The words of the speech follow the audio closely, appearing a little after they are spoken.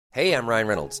Hey, I'm Ryan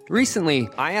Reynolds. Recently,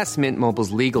 I asked Mint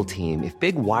Mobile's legal team if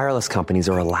big wireless companies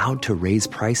are allowed to raise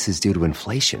prices due to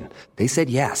inflation. They said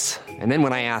yes. And then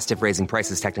when I asked if raising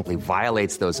prices technically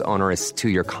violates those onerous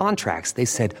two-year contracts, they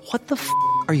said, "What the f***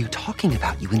 are you talking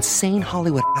about, you insane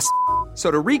Hollywood ass?" So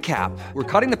to recap, we're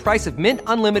cutting the price of Mint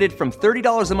Unlimited from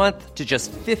 $30 a month to just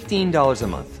 $15 a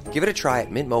month. Give it a try at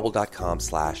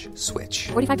mintmobile.com/switch.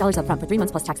 $45 up front for 3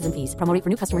 months plus taxes and fees. Promo rate for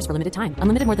new customers for limited time.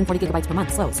 Unlimited more than 40 gigabytes per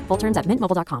month. Slows full terms at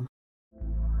mintmobile.com.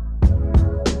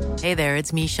 Hey there,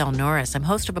 it's Michelle Norris. I'm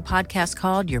host of a podcast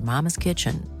called Your Mama's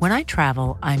Kitchen. When I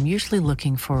travel, I'm usually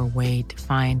looking for a way to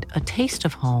find a taste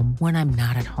of home when I'm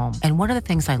not at home. And one of the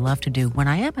things I love to do when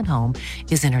I am at home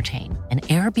is entertain. And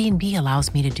Airbnb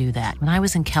allows me to do that. When I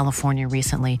was in California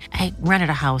recently, I rented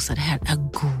a house that had a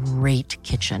great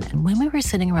kitchen. And when we were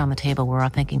sitting around the table, we were all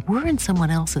thinking, we're in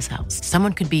someone else's house.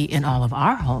 Someone could be in all of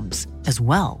our homes as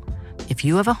well. If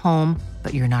you have a home,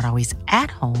 but you're not always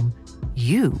at home,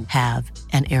 you have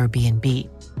an Airbnb.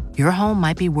 Your home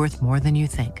might be worth more than you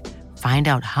think. Find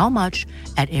out how much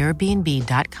at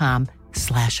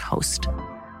airbnb.com/host.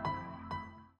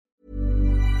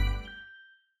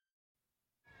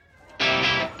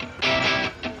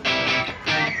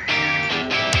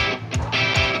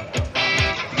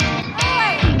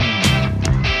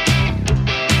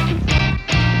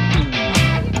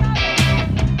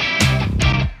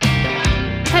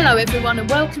 Hello everyone and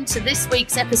welcome to this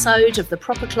week's episode of the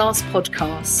Proper Class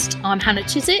Podcast. I'm Hannah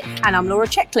Chiswick. And I'm Laura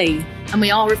Checkley. And we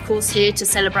are of course here to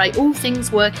celebrate all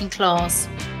things working class.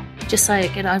 Just say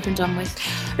it, get it over and done with.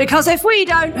 Because if we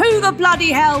don't, who the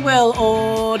bloody hell will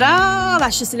order?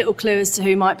 That's just a little clue as to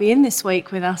who might be in this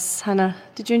week with us. Hannah,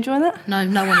 did you enjoy that?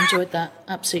 No one enjoyed that.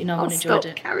 Absolutely no one enjoyed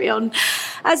it. Carry on.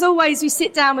 As always, we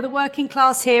sit down with a working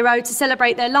class hero to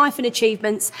celebrate their life and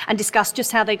achievements and discuss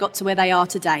just how they got to where they are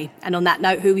today. And on that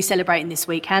note, who are we celebrating this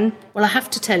week, Han? Well, I have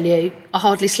to tell you, I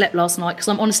hardly slept last night because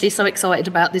I'm honestly so excited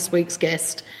about this week's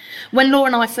guest. When Laura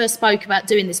and I first spoke about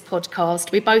doing this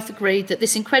podcast, we both agreed that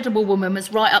this incredible woman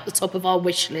was right up the top of our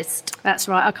wish list. That's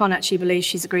right. I can't actually believe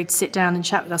she's agreed to sit down and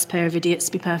chat with us pair of idiots,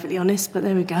 to be perfectly honest, but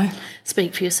there we go.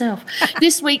 Speak for yourself.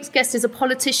 This week's guest is a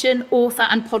politician, author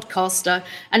and podcaster,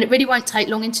 and it really won't take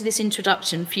long into this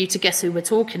introduction for you to guess who we're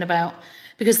talking about,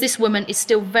 because this woman is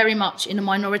still very much in a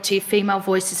minority of female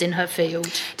voices in her field.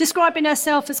 Describing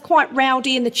herself as quite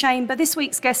rowdy in the chamber, this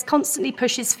week's guest constantly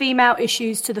pushes female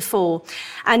issues to the fore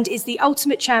and is the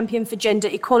ultimate champion for gender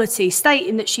equality,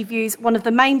 stating that she views one of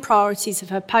the main priorities of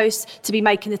her post to be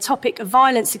making the topic of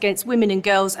violence against women and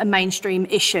girls a mainstream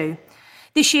issue.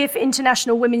 This year, for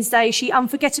International Women's Day, she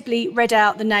unforgettably read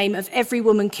out the name of every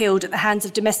woman killed at the hands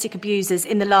of domestic abusers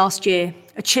in the last year,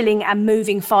 a chilling and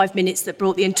moving 5 minutes that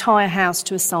brought the entire house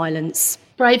to a silence.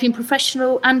 Braving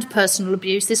professional and personal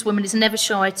abuse, this woman is never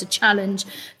shy to challenge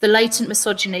the latent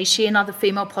misogyny she and other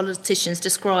female politicians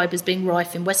describe as being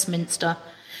rife in Westminster.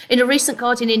 In a recent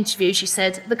Guardian interview, she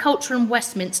said, "The culture in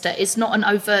Westminster is not an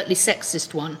overtly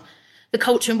sexist one. The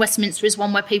culture in Westminster is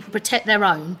one where people protect their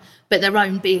own, but their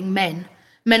own being men.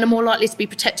 Men are more likely to be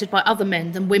protected by other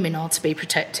men than women are to be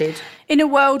protected." In a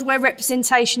world where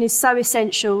representation is so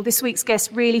essential, this week's guest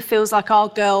really feels like our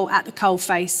girl at the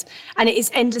coalface, and it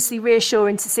is endlessly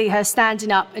reassuring to see her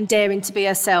standing up and daring to be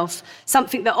herself,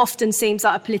 something that often seems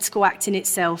like a political act in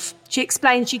itself. She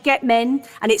explains you get men,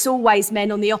 and it's always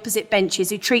men on the opposite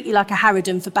benches who treat you like a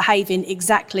harridan for behaving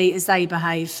exactly as they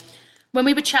behave. When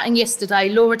we were chatting yesterday,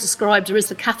 Laura described her as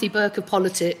the Kathy Burke of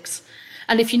politics.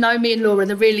 And if you know me and Laura,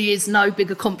 there really is no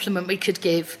bigger compliment we could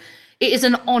give. It is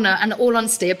an honour and, all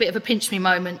honesty, a bit of a pinch-me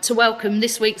moment to welcome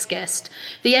this week's guest,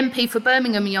 the MP for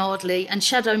Birmingham Yardley and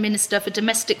Shadow Minister for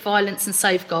Domestic Violence and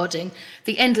Safeguarding,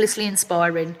 the endlessly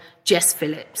inspiring Jess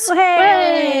Phillips.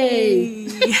 Hey!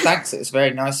 Thanks, it was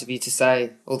very nice of you to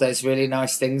say all those really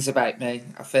nice things about me.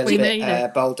 I feel a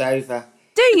bit bowled over.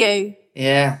 Do you?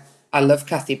 Yeah. I love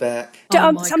Kathy Burke.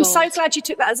 I'm so glad you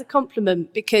took that as a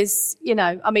compliment because, you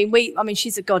know,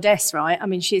 she's a goddess, right? I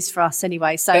mean, she is for us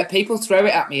anyway. So but people throw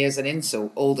it at me as an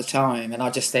insult all the time, and I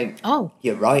just think, oh,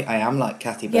 you're right, I am like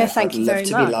Kathy Burke. Yeah, thank you very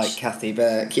much. I'd love to be like Kathy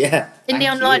Burke, yeah. In the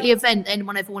unlikely event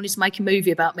anyone ever wanted to make a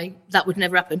movie about me, that would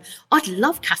never happen. I'd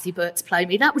love Kathy Burke to play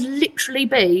me. That would literally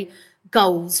be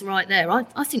goals right there.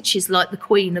 I think she's like the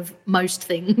queen of most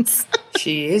things.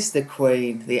 She is the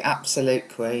queen, the absolute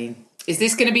queen. Is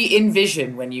this going to be in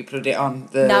vision when you put it on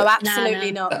the... No,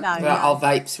 absolutely not. No. Our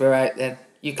vapes were out then.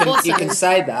 You can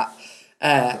say that.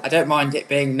 I don't mind it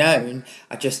being known.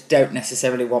 I just don't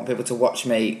necessarily want people to watch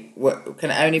me. What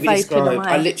can only be described.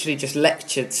 I literally just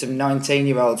lectured some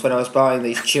 19-year-olds when I was buying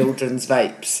these children's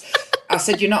vapes. I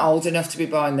said, you're not old enough to be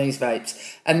buying these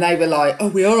vapes. And they were like, oh,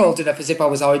 we are old enough, as if I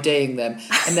was IDing them.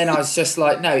 And then I was just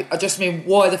like, no, I just mean,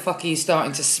 why the fuck are you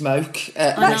starting to smoke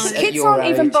at Kids your aren't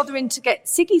age? even bothering to get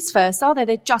ciggies first, are they?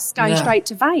 They're just going straight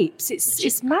to vapes.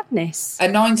 It's madness. A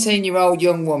 19-year-old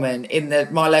young woman in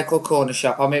my local corner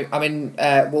shop. I'm in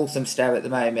Walthamstow at the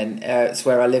moment. It's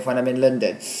where I live when I'm in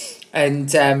London.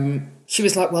 And she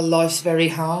was like, well, life's very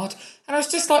hard. And I was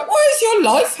just like, why is your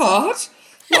life hard?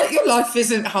 Like, your life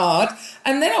isn't hard.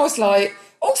 And then I was like,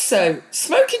 also,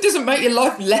 smoking doesn't make your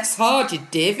life less hard, you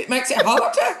div. It makes it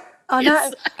harder. I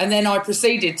know. And then I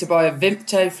proceeded to buy a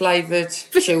Vimto-flavoured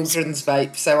children's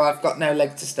vape, so I've got no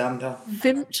leg to stand on.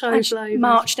 Vimto flavoured.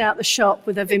 Marched out the shop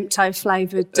with a Vimto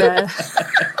flavoured.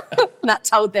 That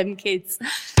told them kids.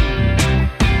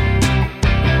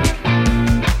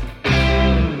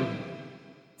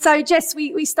 So, Jess,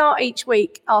 we start each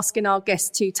week asking our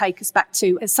guests to take us back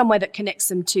to somewhere that connects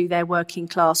them to their working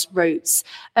class roots.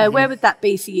 Where would that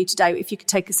be for you today? If you could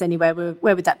take us anywhere,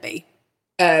 where would that be?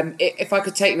 If I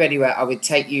could take you anywhere, I would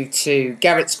take you to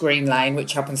Garrett's Green Lane,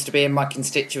 which happens to be in my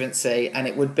constituency, and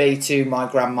it would be to my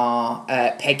grandma,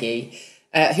 Peggy,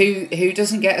 who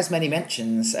doesn't get as many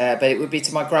mentions, but it would be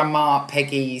to my grandma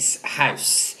Peggy's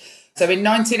house. So in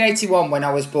 1981, when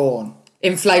I was born,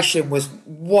 inflation was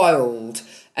wild.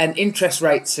 And interest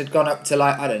rates had gone up to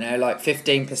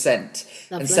 15%.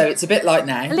 Lovely. And so it's a bit like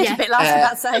now. A little bit like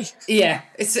that, say. Yeah,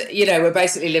 it's, we're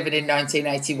basically living in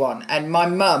 1981. And my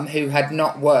mum, who had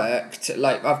not worked,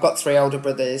 I've got 3 older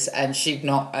brothers, and she'd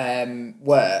not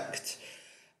worked.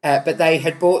 But they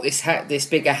had bought this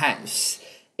bigger house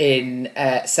in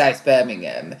South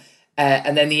Birmingham.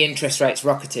 And then the interest rates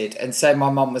rocketed. And so my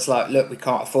mum was like, look, we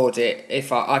can't afford it.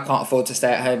 If I can't afford to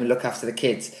stay at home and look after the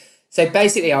kids. So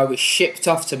basically, I was shipped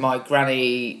off to my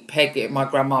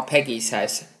grandma Peggy's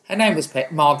house. Her name was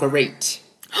Marguerite.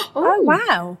 Oh,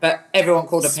 wow. But everyone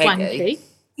called her Swanky. Peggy.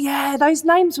 Yeah, those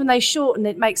names, when they shorten,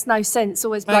 it makes no sense.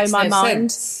 Always blow my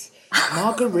mind. Sense.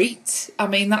 Marguerite. I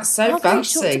mean, that's so Marguerite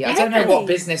short fancy. to I don't know Peggy. what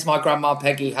business my grandma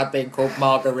Peggy had been called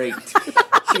Marguerite.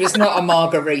 She was not a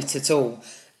Marguerite at all.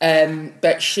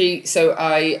 But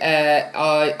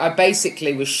I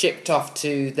basically was shipped off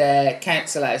to their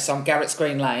council house on Garrett's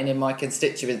Green Lane in my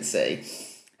constituency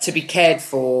to be cared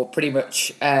for pretty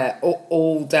much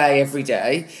all day, every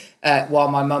day, while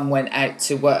my mum went out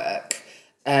to work.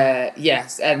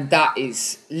 Yes, and that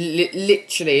is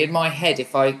literally in my head.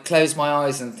 If I close my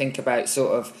eyes and think about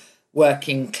sort of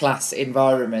working class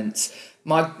environments,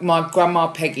 my grandma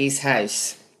Peggy's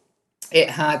house.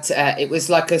 It was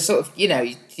like a sort of,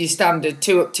 your standard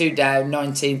 2 up, 2 down,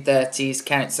 1930s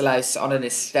council house on an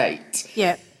estate.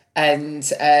 Yeah. And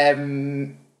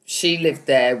she lived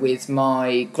there with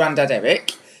my granddad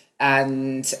Eric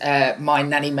and my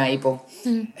nanny Mabel,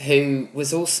 who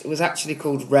was actually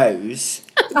called Rose.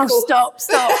 Oh,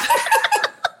 stop.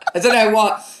 I don't know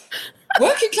what.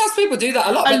 Working class people do that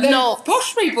a lot. But lot.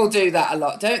 Posh people do that a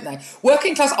lot, don't they?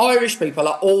 Working class Irish people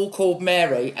are all called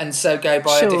Mary and so go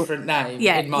by a different name,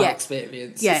 in my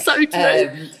experience. Yeah. So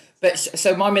true.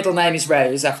 So my middle name is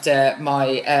Rose after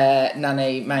my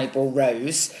nanny Mabel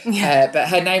Rose. Yeah. But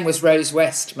her name was Rose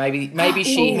West. Maybe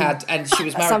she had, and she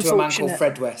was married to a man called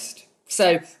Fred West.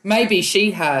 So maybe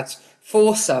she had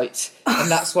foresight, and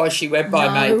that's why she went by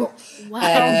Mabel. Wow.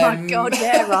 Oh my God!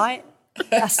 Yeah, right.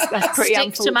 That's pretty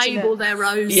Stick to unfortunate. Mabel there,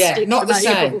 Rose. Yeah, Stick not to the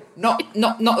Mabel. same.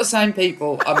 Not the same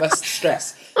people, I must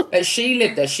stress. But she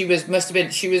lived there. She was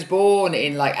born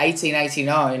in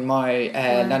 1889, my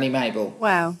nanny Mabel.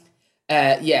 Wow.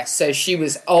 Yes, so she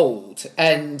was old,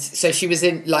 and so she was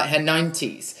in her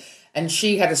 90s, and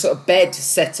she had a sort of bed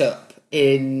set up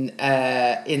in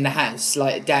the house,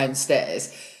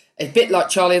 downstairs. A bit like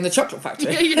Charlie and the Chocolate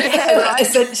Factory,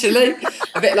 essentially.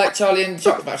 A bit like Charlie and the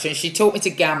Chocolate Factory. And she taught me to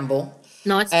gamble.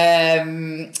 Nice.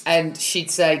 And she'd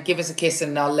say, "Give us a kiss,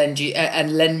 and I'll lend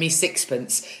me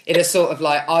sixpence." In a sort of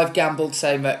I've gambled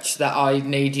so much that I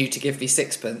need you to give me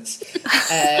sixpence.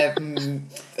 Her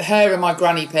and my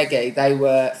granny Peggy, they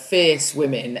were fierce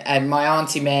women, and my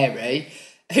auntie Mary,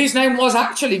 whose name was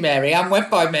actually Mary and went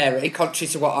by Mary,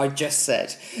 contrary to what I just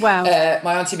said. Wow.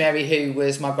 My auntie Mary, who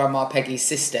was my grandma Peggy's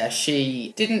sister,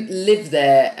 she didn't live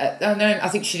there. I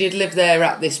think she did live there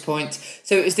at this point.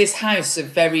 So it was this house of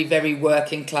very, very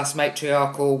working class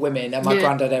matriarchal women, and my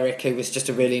granddad Eric, who was just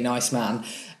a really nice man,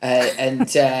 and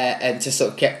just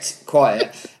sort of kept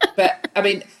quiet. But I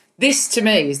mean, this, to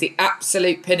me, is the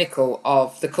absolute pinnacle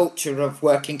of the culture of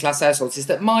working class households, is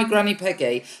that my granny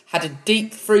Peggy had a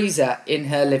deep freezer in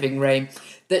her living room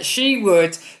that she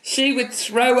would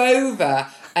throw over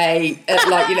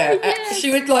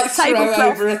she would like throw Tablecloth.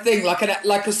 over a thing like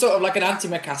a sort of like an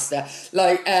antimacaster,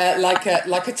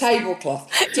 like a tablecloth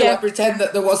to like pretend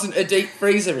that there wasn't a deep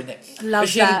freezer in it. Love but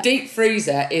she had that. a deap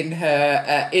freezer in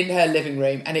her living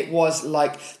room, and it was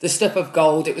like the stuff of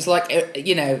gold. It was like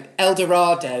El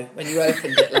Dorado when you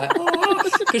opened it, like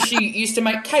because she used to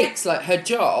make cakes. Like her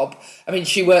job, I mean,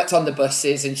 she worked on the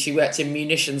buses and she worked in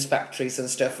munitions factories and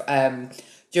stuff.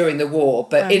 During the war,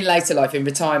 but in later life, in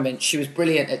retirement, she was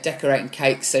brilliant at decorating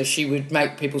cakes. So she would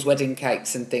make people's wedding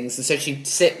cakes and things, and so she'd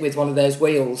sit with one of those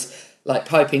wheels, like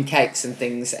piping cakes and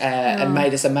things, and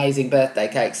made us amazing birthday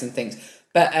cakes and things.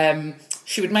 But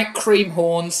she would make cream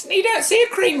horns. You don't see a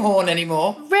cream horn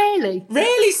anymore. Really?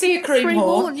 Rarely see a cream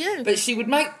horn. Yeah. But she would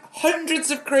make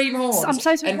hundreds of cream horns. I'm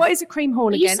so sorry. What is a cream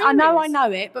horn again? serious? I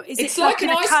know it, but It's like an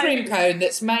in a ice cream cone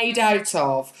that's made out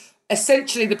of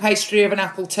essentially the pastry of an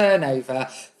apple turnover,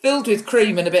 filled with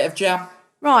cream and a bit of jam.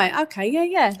 Right, okay,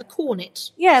 yeah. A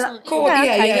cornet. Yeah,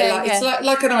 It's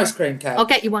like an ice cream cone. I'll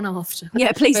get you one after.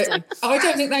 Yeah, please do. I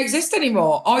don't think they exist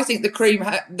anymore. I think the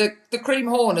cream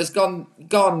horn has gone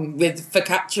with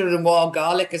focaccia and wild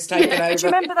garlic has taken over. Do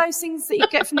you remember those things that you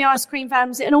get from the ice cream van?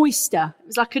 Was it an oyster? It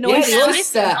was like an Yeah, oyster. the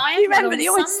oyster. I You had one remember on the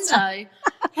oyster? Sunday.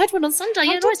 I had one on Sunday.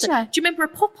 Yeah, did an oyster. you? Do you remember a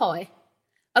Popeye?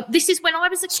 This is when I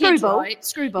was a kid, Screwball. right?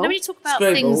 Screwball. You know, when you talk about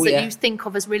Screwball, things that yeah. you think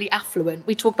of as really affluent,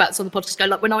 we talk about this on the podcast. Go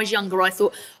like when I was younger, I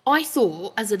thought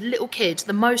as a little kid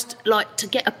the most like to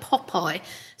get a Popeye.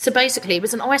 So basically, it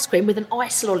was an ice cream with an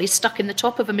ice lolly stuck in the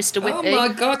top of a Mr. Whippy. Oh my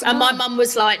God! And my mum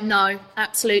was like, "No,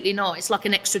 absolutely not. It's like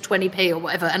an extra 20p or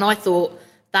whatever." And I thought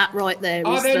that right there.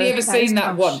 I've only ever seen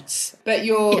that once, but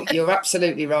you're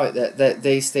absolutely right that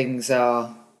these things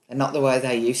are not the way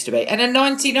they used to be. And a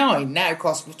 99 now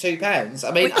costs £2.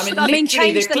 I mean,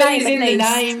 change the clue's name in at the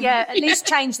least. name. Yeah, at least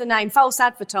change the name. False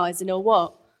advertising or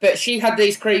what? But she had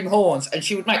these cream horns, and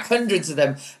she would make hundreds of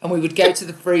them, and we would go to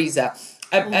the freezer.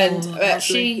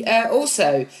 She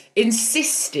also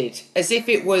insisted, as if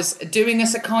it was doing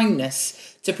us a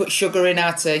kindness, to put sugar in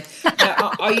our tea.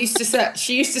 Now,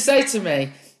 she used to say to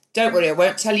me, "Don't worry, I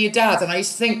won't tell your dad." And I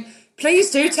used to think, please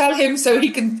do tell him so he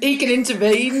can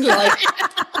intervene. Like,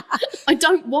 I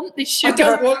don't want this sugar. I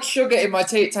don't want sugar in my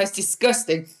tea. It tastes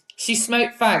disgusting. She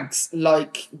smoked fags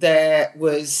like there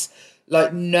was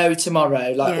like no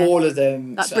tomorrow. Like all of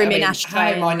them. Like brimming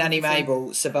ashtray. How my nanny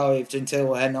Mabel survived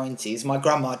until her 90s. My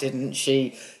grandma didn't.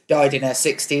 She died in her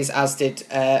 60s, as did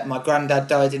my granddad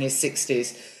died in his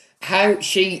 60s. How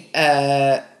she,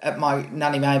 my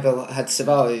nanny Mabel, had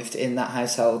survived in that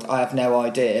household, I have no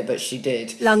idea, but she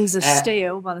did. Lungs of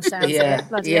steel, by the sounds of it.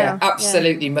 Bloody hell.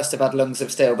 Absolutely must have had lungs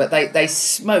of steel. But they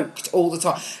smoked all the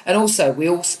time. And also, we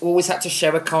always had to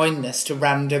show a kindness to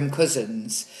random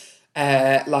cousins.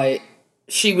 Like,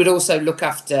 she would also look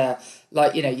after,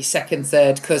 like, you know, your second,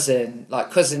 third cousin, like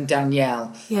cousin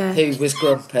Danielle, who was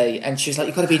grumpy. And she was like,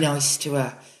 you've got to be nice to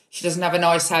her. She doesn't have a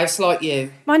nice house like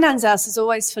you. My nan's house is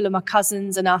always full of my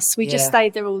cousins and us. We just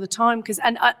stayed there all the time.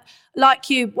 Like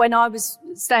you, when I was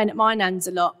staying at my nan's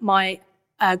a lot, my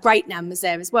great nan was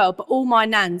there as well. But all my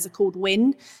nans are called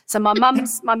Win. So my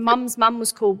mum's mum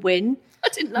was called Win. I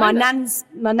didn't know my that.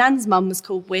 nan's mum was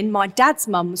called Win. My dad's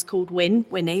mum was called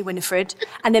Winifred.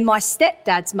 And then my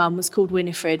stepdad's mum was called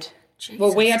Winifred. Jesus.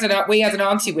 Well, we had an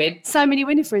auntie Win. So many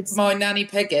Winifreds. My nanny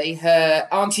Peggy, her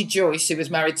auntie Joyce, who was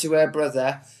married to her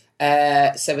brother,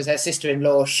 so was her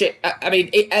sister-in-law.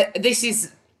 This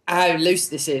is how loose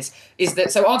this is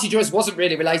that so Auntie Joyce wasn't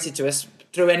really related to us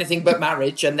through anything but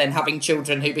marriage and then having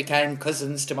children who became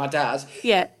cousins to my dad.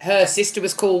 Yeah. Her sister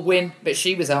was called Win, but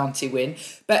she was Auntie Win.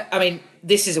 But, I mean,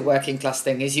 this is a working class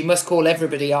thing, is you must call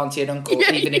everybody auntie and uncle,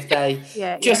 even if they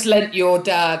just lent your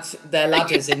dad their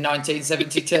ladders in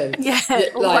 1972.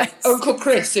 Like always. Uncle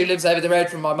Chris, who lives over the road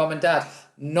from my mum and dad,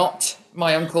 not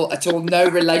my uncle at all, no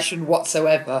relation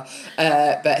whatsoever.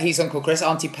 But he's Uncle Chris,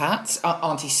 Auntie Pat,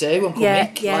 Auntie Sue, Uncle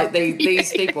Mick, like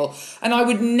these people. And I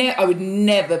would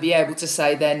never be able to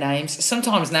say their names.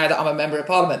 Sometimes now that I'm a member of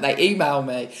Parliament, they email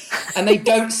me and they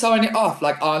don't sign it off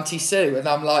like Auntie Sue, and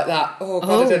I'm like that. Oh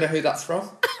God, I don't know who that's from.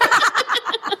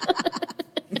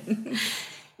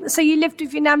 So you lived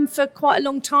with your nan for quite a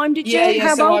long time, did you? Yeah.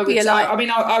 How so old were you?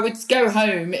 I would go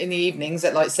home in the evenings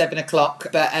at like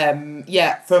 7:00,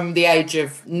 but from the age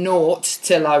of 0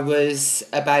 till I was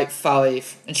about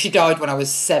 5, and she died when I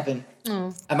was 7,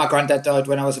 and my granddad died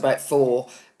when I was about 4.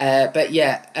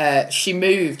 She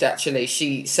moved actually.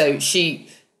 She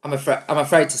I'm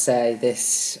afraid to say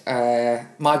this.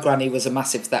 My granny was a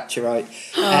massive Thatcherite,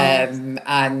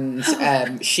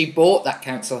 and she bought that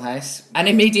council house and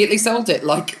immediately sold it,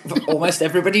 like almost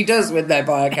everybody does when they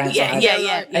buy a council house.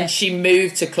 And she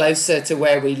moved to closer to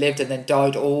where we lived, and then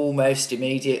died almost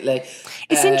immediately.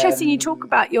 It's interesting you talk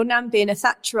about your nan being a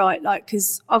Thatcherite, like,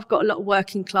 because I've got a lot of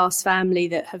working class family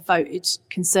that have voted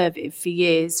Conservative for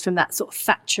years from that sort of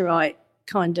Thatcherite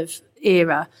kind of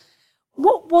era.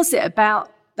 What was it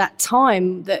about that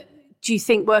time that do you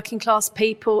think working class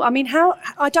people, I mean,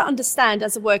 I don't understand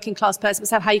as a working class person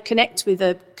myself how you connect with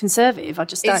a Conservative. I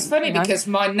just don't. It's funny because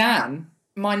my nan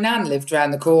lived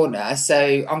round the corner,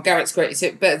 so on Garrett's Green,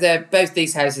 but both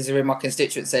these houses are in my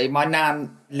constituency. My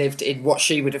nan lived in what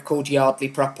she would have called Yardley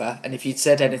proper, and if you'd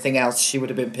said anything else, she would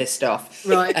have been pissed off.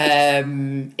 Right.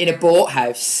 In a bought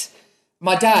house.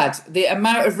 My dad, the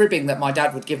amount of ribbing that my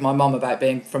dad would give my mum about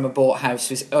being from a bought house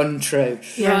was untrue.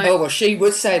 Right. Oh, well, she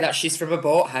would say that she's from a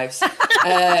bought house. So,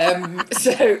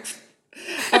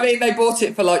 I mean, they bought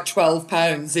it for like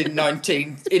 £12 in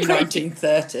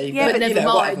 1930. Yeah, but never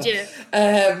mind, yeah.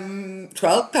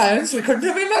 £12, we couldn't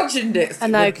have imagined it. I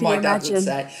know, my dad would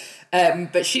say.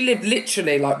 But she lived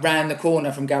literally like round the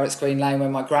corner from Garrett's Green Lane where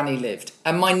my granny lived.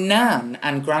 And my nan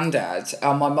and granddad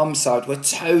on my mum's side were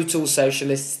total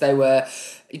socialists. They were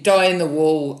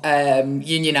die-in-the-wall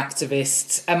union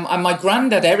activists. And my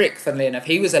granddad, Eric, funnily enough,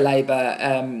 he was a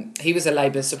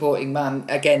Labour supporting man,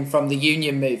 again, from the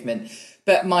union movement.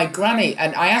 But my granny,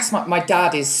 and I asked my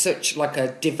dad is such like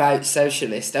a devout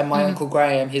socialist, and my Uncle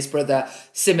Graham, his brother,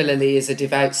 similarly is a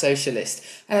devout socialist.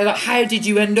 And I'm like, how did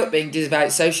you end up being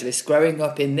devout socialist growing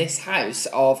up in this house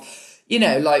of,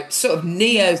 like sort of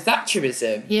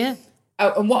neo-Thatcherism? Yeah.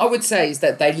 And what I would say is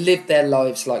that they lived their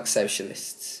lives like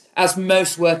socialists, as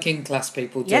most working class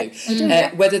people do. Yep, they do,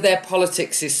 Whether their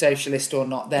politics is socialist or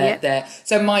not, they're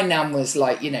so my nan was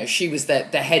like, she was the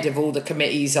head of all the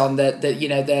committees on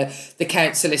the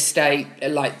council estate,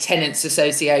 like tenants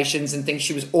associations and things.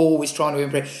 She was always trying to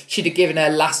improve. She'd have given her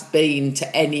last bean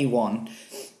to anyone,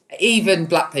 even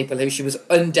black people who she was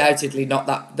undoubtedly not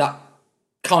that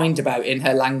kind about in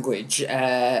her language,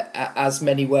 as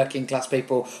many working class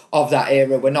people of that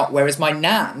era were not. Whereas my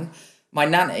nanny,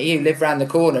 who lived round the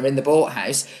corner in the bought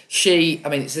house,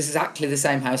 it's exactly the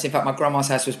same house. In fact, my grandma's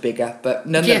house was bigger, but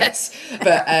nonetheless. Yeah.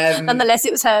 But nonetheless,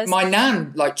 it was hers. My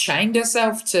nan, chained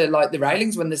herself to, the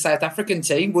railings when the South African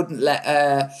team wouldn't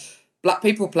let black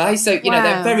people play. So,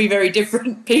 they're very, very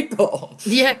different people.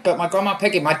 Yeah. But my grandma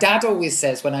Peggy, my dad always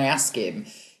says when I ask him,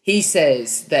 he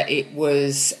says that it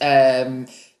was to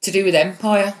do with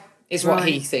empire. Is what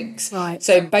he thinks. Right.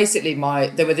 So basically,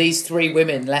 there were these three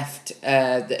women left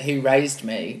who raised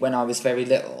me when I was very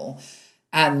little,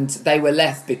 and they were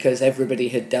left because everybody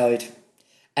had died,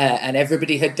 and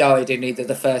everybody had died in either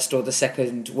the First or the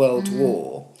Second World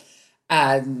War.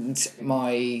 And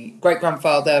my great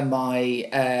grandfather,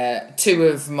 two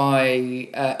of my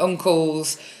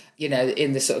uncles,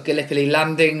 in the sort of Gallipoli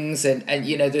landings, and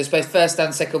there was both First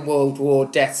and Second World War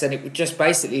deaths, and it just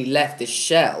basically left this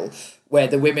shell where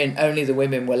only the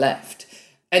women were left.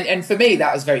 And for me,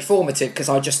 that was very formative because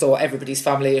I just thought everybody's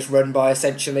family is run by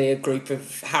essentially a group of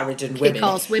harridan women.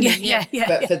 Kick-ass women, yeah.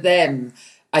 But for them,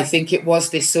 I think it was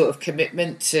this sort of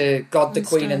commitment to God, the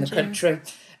Queen and the country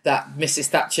that Mrs.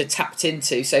 Thatcher tapped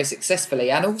into so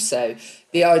successfully. And also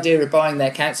the idea of buying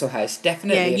their council house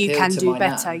definitely appealed to my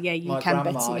nan. Yeah, you my can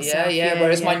grandma. better yourself.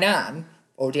 Whereas my nan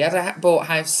already had a bought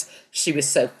house. She was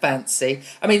so fancy.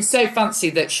 I mean, so fancy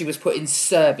that she was put in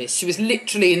service. She was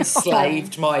literally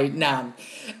enslaved, my nan,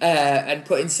 and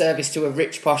put in service to a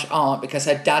rich posh aunt because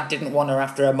her dad didn't want her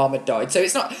after her mum had died. So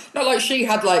it's not like she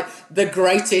had the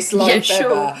greatest life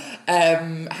ever.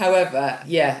 However,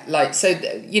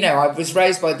 I was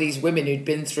raised by these women who'd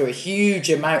been through a huge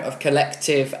amount of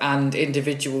collective and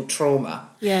individual trauma.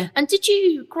 Yeah. And did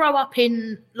you grow up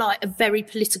in a very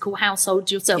political household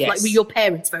yourself? Yes. Were your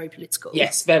parents very political?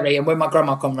 Yes, very. And when my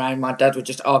grandma come round, my dad would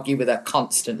just argue with her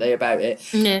constantly about it.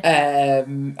 Yeah.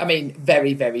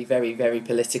 Very, very, very, very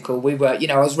political. We were,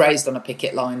 I was raised on a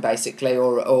picket line, basically,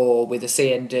 or with a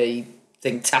CND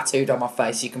thing tattooed on my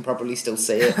face. You can probably still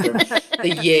see it from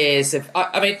the years of...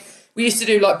 we used to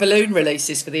do, balloon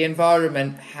releases for the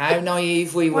environment. How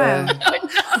naive we were.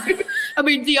 I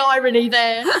mean, the irony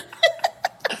there.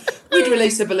 We'd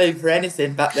release a balloon for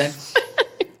anything back then.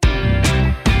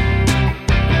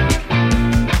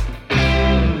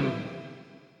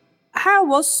 How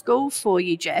was school for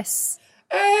you, Jess?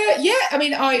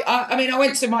 I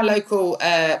went to my local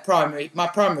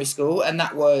primary school, and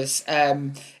that was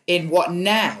in what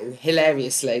now,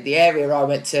 hilariously, the area I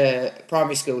went to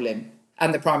primary school in.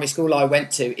 and the primary school I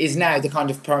went to is now the kind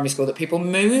of primary school that people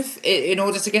move in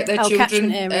order to get their children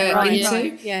catchment area, into.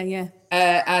 Right. Yeah.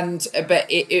 But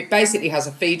it basically has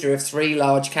a feeder of 3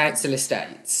 large council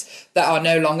estates that are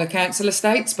no longer council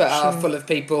estates, but are full of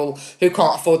people who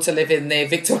can't afford to live in the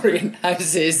Victorian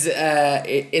houses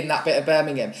in that bit of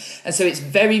Birmingham. And so it's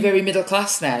very, very middle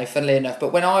class now, funnily enough.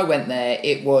 But when I went there,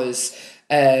 it was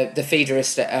the feeder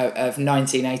estate of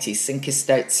 1980s sink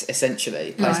estates, essentially.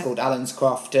 A place called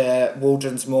Allenscroft,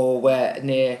 Waldron's Moor,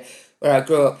 near where I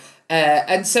grew up.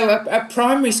 And so at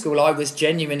primary school, I was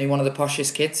genuinely one of the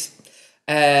poshest kids.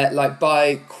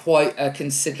 By quite a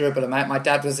considerable amount. My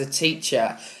dad was a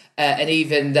teacher, and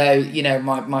even though,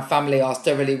 my family are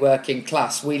thoroughly working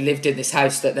class, we lived in this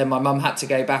house that then my mum had to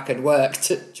go back and work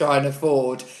to try and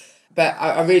afford. But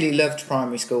I really loved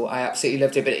primary school. I absolutely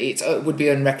loved it, but it would be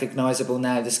unrecognisable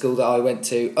now, the school that I went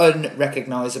to.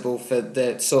 Unrecognisable for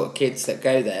the sort of kids that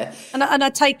go there. And I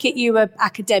take it you were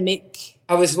academic.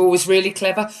 I was always really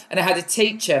clever, and I had a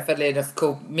teacher, funnily enough,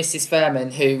 called Mrs.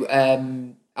 Furman, who...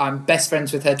 I'm best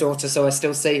friends with her daughter, so I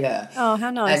still see her. Oh,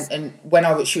 how nice. And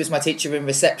when she was my teacher in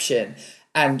reception,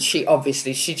 and she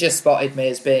just spotted me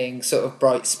as being sort of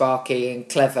bright, sparky and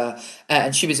clever.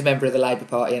 And she was a member of the Labour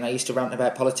Party, and I used to rant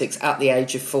about politics at the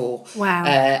age of 4. Wow.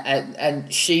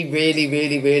 And she really,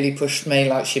 really, really pushed me.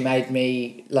 Like, she made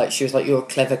me, like, she was like, you're a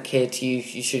clever kid. You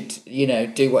should,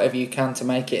 do whatever you can to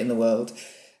make it in the world.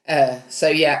 And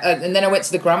then I went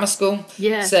to the grammar school.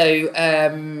 Yeah.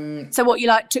 So what, you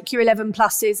took your 11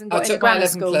 pluses and got into grammar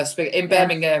school? I took my 11 plus. In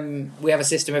Birmingham, we have a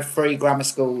system of free grammar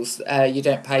schools. You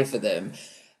don't pay for them.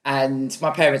 And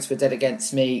my parents were dead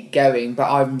against me going, but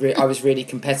I was really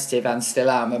competitive and still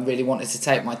am, and really wanted to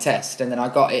take my test. And then I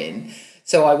got in.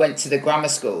 So I went to the grammar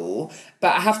school.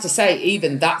 But I have to say,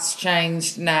 even that's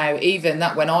changed now. Even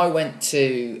that, when I went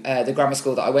to the grammar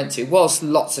school that I went to, whilst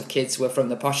lots of kids were from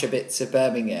the posher bits of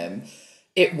Birmingham,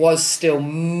 it was still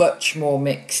much more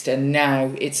mixed. And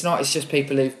now it's not. It's just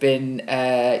people who've been,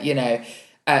 I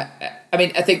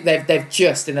think they've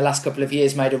just in the last couple of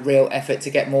years made a real effort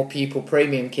to get more pupil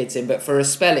premium kids in. But for a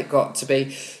spell, it got to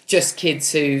be just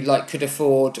kids who could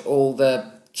afford all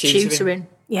the tutoring.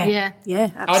 Yeah,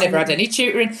 absolutely. I never had any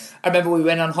tutoring. I remember we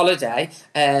went on holiday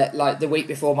the week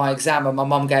before my exam, and my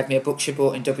mum gave me a book she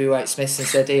bought in W.H. Smith's and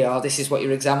said, this is what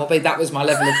your exam will be. That was my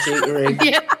level of tutoring.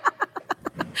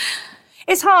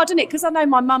 It's hard, isn't it? Because I know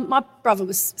my brother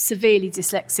was severely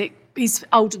dyslexic. He's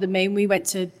older than me, and we went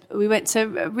to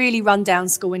a really run-down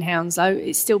school in Hounslow.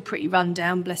 It's still pretty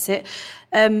run-down, bless it.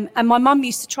 And my mum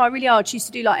used to try really hard. She used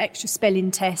to do extra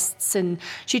spelling tests, and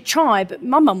she'd try, but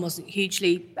my mum wasn't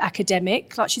hugely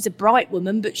academic. She's a bright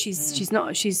woman, but she's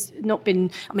not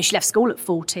been. I mean, she left school at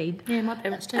 14. Yeah, my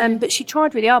parents too. But she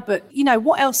tried really hard. But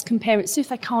what else can parents do if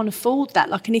they can't afford that?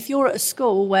 And if you're at a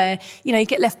school where you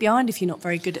get left behind if you're not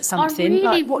very good at something,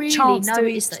 I what really chance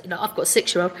noticed that. I've got a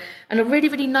 6-year-old, and I really,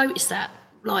 really noticed that.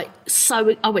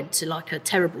 So I went to a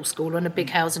terrible school on a big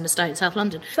housing estate in South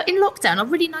London. But in lockdown, I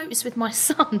really noticed with my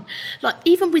son,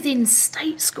 even within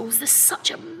state schools, there's such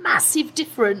a massive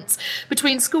difference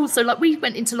between schools. So we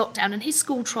went into lockdown and his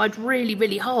school tried really,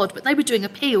 really hard, but they were doing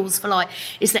appeals for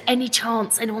is there any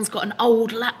chance anyone's got an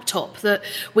old laptop that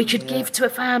we could give to a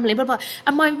family, blah, blah.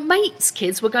 And my mates'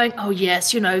 kids were going, oh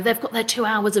yes, they've got their 2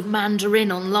 hours of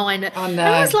Mandarin online. Oh, no. And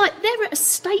I was they're at a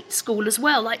state school as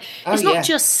well. It's not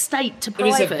just state to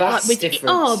private. It was a vast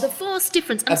difference. The vast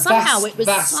difference. And somehow it was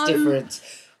vast difference.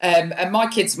 And my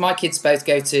kids both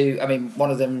go to,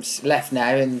 one of them's left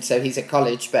now, and so he's at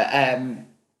college, but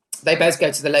they both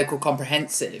go to the local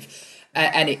comprehensive.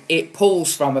 And it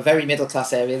pulls from a very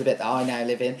middle-class area, the bit that I now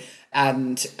live in,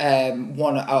 and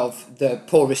one of the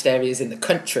poorest areas in the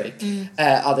country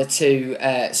are the two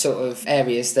sort of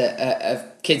areas that of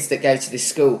kids that go to this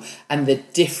school, and the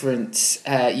difference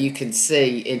you can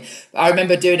see in. I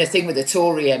remember doing a thing with a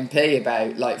Tory MP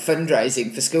about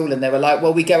fundraising for school, and they were like,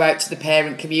 well, we go out to the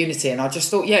parent community, and I just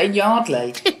thought, in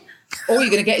Yardley all you're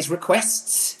going to get is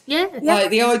requests.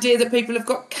 The idea that people have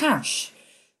got cash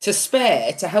to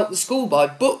spare to help the school buy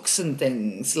books and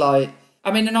things I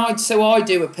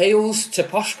do appeals to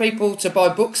posh people to buy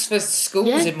books for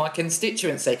schools in my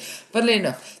constituency. Funnily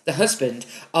enough, the husband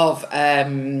of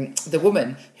the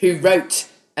woman who wrote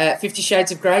 50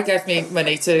 Shades of Grey gave me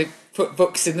money to put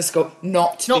books in the school.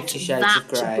 Not 50 Shades of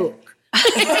Grey. Book.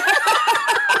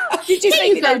 Did you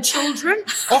Here you go, children.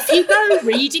 Off you go.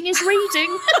 Reading is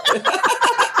reading.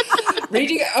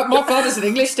 Reading. My father's an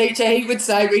English teacher. He would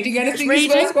say reading anything is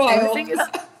worthwhile.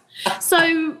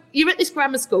 So you're at this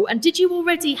grammar school, and did you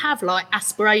already have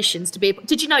aspirations to be?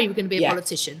 Did you know you were going to be a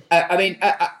politician?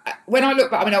 When I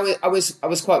look back, I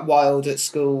was quite wild at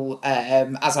school,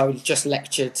 as I just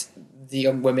lectured the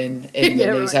young women in the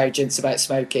newsagents about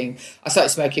smoking. I started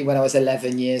smoking when I was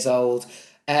 11 years old.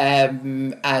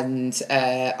 And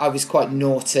I was quite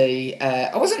naughty.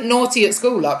 I wasn't naughty at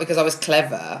school, like, because I was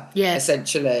clever,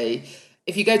 essentially.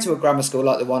 If you go to a grammar school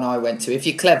like the one I went to, if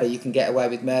you're clever, you can get away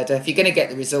with murder. If you're going to get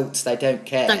the results, they don't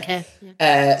care. Don't care.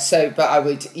 But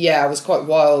I was quite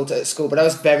wild at school, but I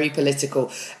was very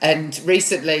political. And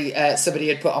recently, somebody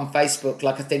had put on Facebook,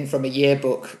 like, a thing from a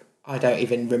yearbook. I don't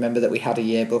even remember that we had a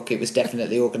yearbook. It was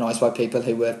definitely organised by people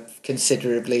who were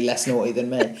considerably less naughty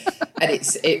than me. And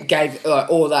it gave, like,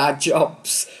 all our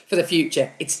jobs for the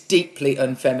future. It's deeply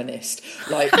unfeminist.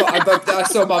 Like, I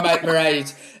saw my mate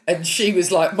Mairead, and she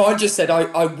was like, mine just said,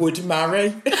 I would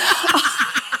marry.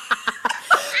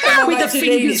 With the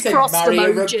fingers crossed marry emoji.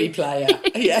 A rugby player.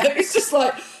 Yeah, it's just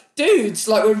like, dudes,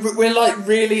 like, we're like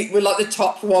the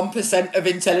top 1% of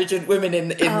intelligent women in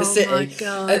the city. My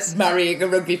God. Marrying a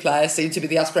rugby player seemed to be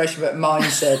the aspiration, but mine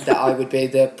said that I would be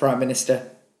the Prime Minister.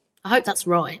 I hope that's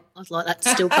right. I'd like that to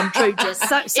still come true, Jess.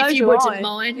 So if you wouldn't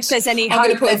mind. If there's any I'm going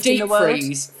to hope put a left in deep the world.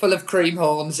 freeze full of cream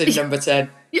horns in number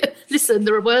 10. Yeah, listen,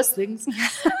 there are worse things.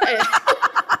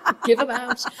 Give them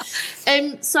out.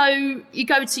 So you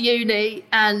go to uni,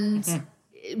 and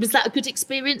was that a good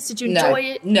experience? Did you enjoy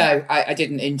it? No, I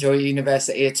didn't enjoy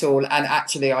university at all. And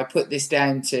actually, I put this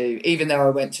down to, even though I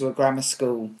went to a grammar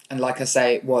school, and like I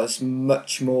say, it was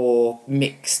much more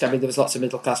mixed. I mean, there was lots of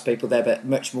middle-class people there, but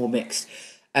much more mixed.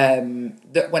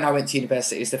 That when I went to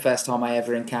university, it's the first time I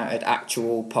ever encountered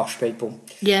actual posh people.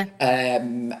 Yeah.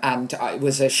 And it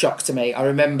was a shock to me. I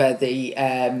remember the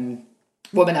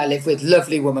woman I lived with,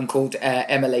 lovely woman called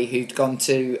Emily, she'd gone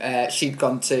to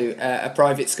a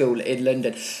private school in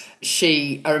London.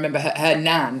 I remember her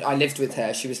nan, I lived with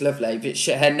her, she was lovely, but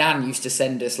her nan used to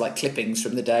send us, like, clippings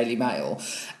from the Daily Mail,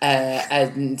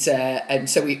 and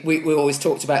so we always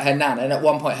talked about her nan, and at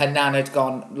one point her nan had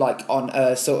gone, like, on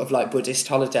a sort of, like, Buddhist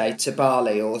holiday to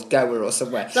Bali or Goa or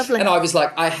somewhere. Lovely. And I was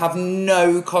like, I have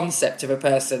no concept of a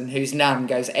person whose nan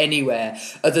goes anywhere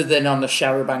other than on a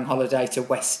Sharabang holiday to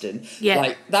Western. Yeah,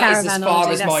 like, that is as caravan far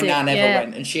holiday, as my that's it, nan ever yeah.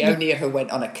 went, and she only ever went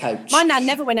on a coach. My nan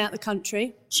never went out the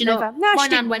country. She never. not? No, My she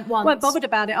nan didn't. went once. Weren't bothered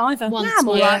about it either. Once, Nah, I'm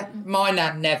all Yeah, right. my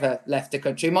nan never left the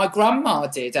country. My grandma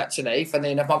did, actually,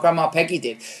 funnily enough. My grandma Peggy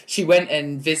did. She went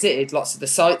and visited lots of the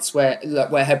sites where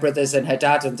her brothers and her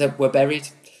dad were buried.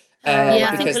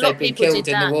 I think because a lot they'd of been people killed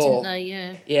did in that, the war. didn't they?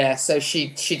 Yeah. Yeah, so she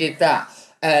did that.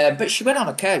 But she went on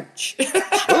a coach.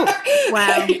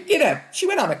 Wow. She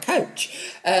went on a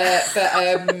coach.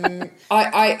 I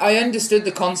understood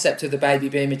the concept of the baby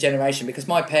boomer generation because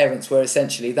my parents were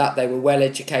essentially that. They were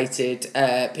well-educated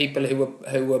people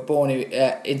who were born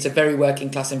into very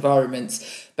working-class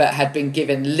environments, but had been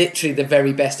given literally the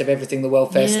very best of everything the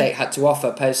welfare state had to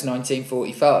offer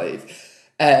post-1945.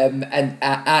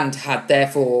 And had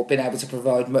therefore been able to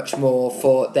provide much more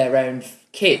for their own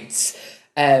kids.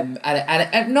 And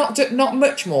not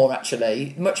much more,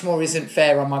 actually. Much more isn't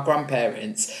fair on my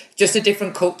grandparents. Just a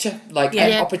different culture, like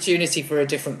an opportunity for a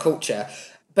different culture.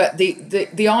 But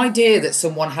the idea that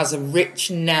someone has a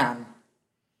rich nan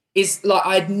is like,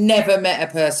 I'd never met a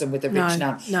person with a rich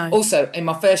nan. No. Also, in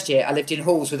my first year, I lived in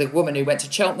halls with a woman who went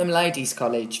to Cheltenham Ladies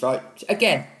College, right?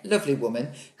 Again, lovely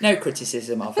woman, no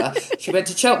criticism of her. She went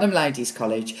to Cheltenham Ladies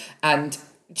College and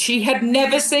she had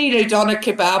never seen a doner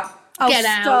kebab. Oh, Get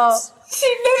stop. out.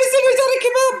 She'd never seen a doner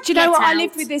kebab. Do you know Get what? I out.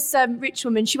 lived with this rich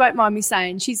woman. She won't mind me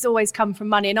saying. She's always come from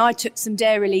money. And I took some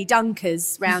Dairy Lee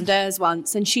Dunkers round hers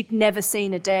once. And she'd never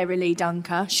seen a Dairy Lee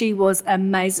Dunker. She was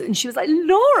amazing. And she was like,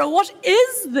 Laura, what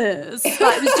is this? Like,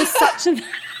 it was just such a...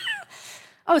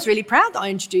 I was really proud that I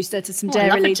introduced her to some I Dairy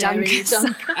love a Lee Dairy Lee Dunkers.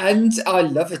 Dunker. And I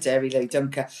love a Dairy Lee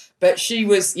Dunker. But she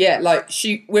was,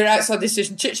 we're outside this fish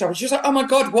and chip shop and she was like, oh my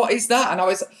God, what is that? And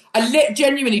I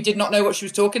genuinely did not know what she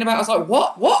was talking about. I was like,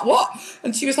 what?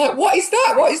 And she was like, what is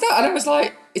that? And I was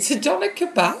like, it's a doner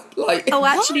kebab. Like, Oh,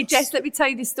 actually, what? Jess, let me tell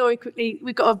you this story quickly.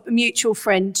 We've got a mutual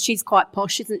friend. She's quite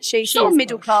posh, isn't she? Sort of is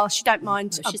middle posh. class. She don't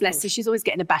mind. No, she's bless posh. her. She's always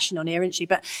getting a bashing on here, isn't she?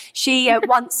 But she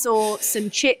once saw some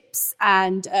chips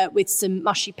and with some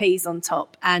mushy peas on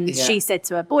top. And she said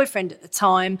to her boyfriend at the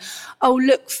time, oh,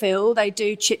 look, Phil, they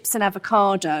do chips and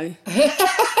avocado.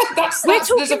 We're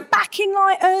talking back in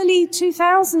like early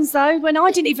 2000s, though, when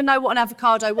I didn't even know what an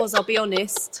avocado was, I'll be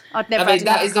honest. I'd never had an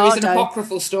there is an avocado.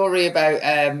 apocryphal story about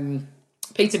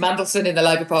Peter Mandelson in the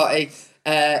Labour Party.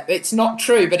 It's not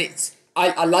true, but it's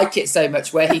I like it so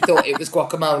much where he thought it was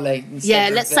guacamole. Yeah,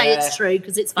 let's say it's true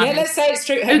because it's funny. Yeah, let's say it's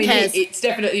true. Who cares? It's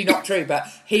definitely not true, but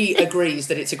he agrees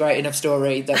that it's a great enough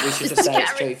story that we should just say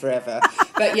it's true forever.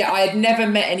 But yeah, I had never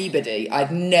met anybody.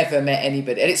 And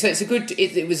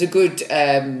it was a good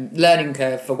learning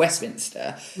curve for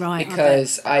Westminster, right?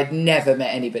 Because I'd never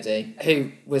met anybody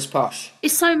who was posh.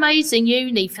 It's so amazing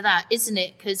uni for that, isn't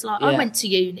it? Because I went to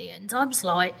uni and I was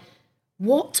like,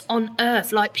 what on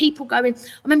earth? Like people going. I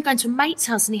remember going to a mate's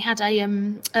house and he had a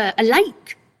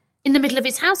lake in the middle of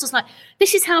his house. I was like,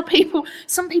 this is how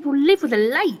some people live with a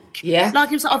lake. Yeah. Like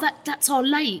it was like, that's our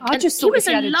lake. I just thought if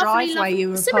you had a driveway,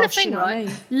 you were similar posh, thing, you know right?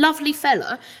 what I mean? Lovely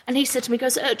fella. And he said to me, do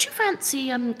you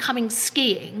fancy coming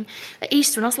skiing at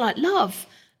Easter? And I was like, love.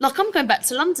 Like, I'm going back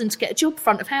to London to get a job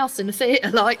front of house in a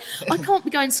theatre. Like, I can't be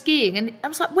going skiing. And I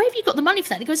was like, where have you got the money for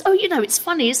that? And he goes, it's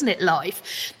funny, isn't it,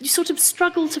 life? You sort of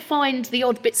struggle to find the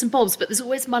odd bits and bobs, but there's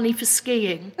always money for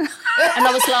skiing. And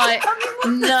I was like,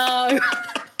 no.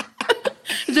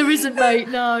 There isn't, mate,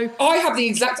 no. I have the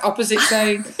exact opposite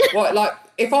saying.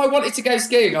 If I wanted to go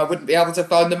skiing, I wouldn't be able to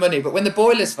find the money. But when the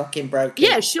boiler's fucking broken...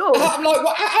 Yeah, sure. I'm like,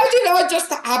 how do I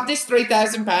just have this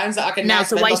 £3,000 that I can now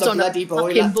spend on the bloody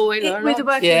boiler? With the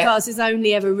working class, it's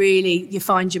only ever really you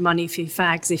find your money for your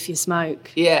fags if you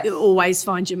smoke. Yeah. You always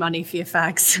find your money for your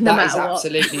fags, no matter what. That is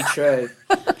absolutely true.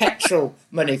 Petrol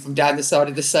money from down the side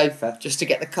of the sofa just to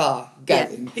get the car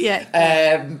going.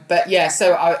 Yeah. But yeah,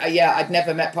 so I'd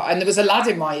never met... And there was a lad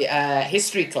in my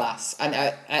history class, and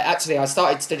actually I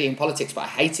started studying politics, but I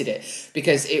hated it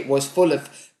because it was full of...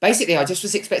 Basically, I just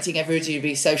was expecting everybody to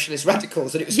be socialist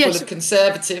radicals, and it was full of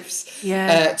conservatives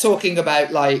talking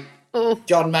about, like,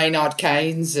 John Maynard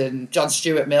Keynes and John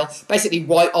Stuart Mill, basically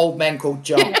white old men called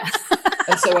John. Yeah.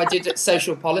 And so I did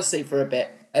social policy for a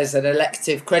bit as an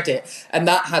elective credit, and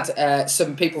that had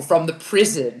some people from the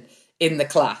prison in the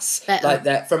class, like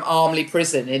that from Armley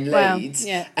Prison in Leeds,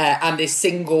 and this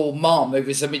single mom who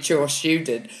was a mature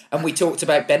student, and we talked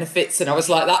about benefits, and I was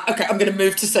like, "Okay, I'm going to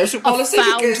move to social policy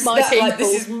because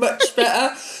this is much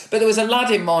better." But there was a lad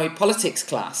in my politics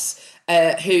class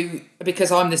who,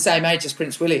 because I'm the same age as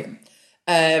Prince William,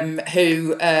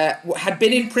 who had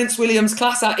been in Prince William's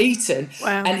class at Eton,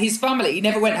 and his family, he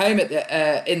never went home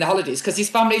in the holidays because his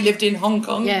family lived in Hong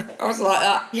Kong. Yeah. I was like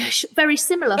that. Yeah, very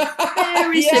similar.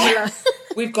 Very similar.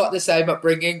 We've got the same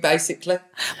upbringing, basically.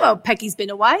 Well, Peggy's been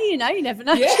away, you never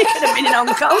know. She could have been in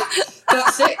Hong Kong.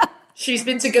 That's it. She's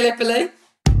been to Gallipoli.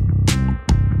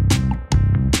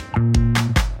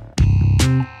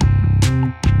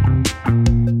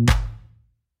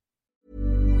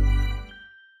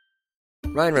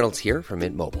 Ryan Reynolds here from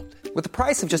Mint Mobile. With the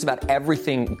price of just about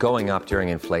everything going up during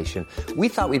inflation, we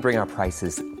thought we'd bring our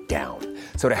prices down.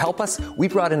 So to help us, we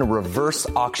brought in a reverse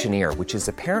auctioneer, which is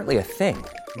apparently a thing.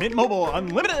 Mint Mobile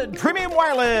Unlimited Premium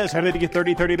Wireless. How to get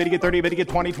 30, 30, bit to get 30, bit to get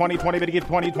 20, 20, 20, bit to get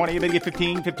 20, 20, bit to get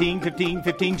 15, 15, 15,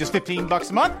 15, just $15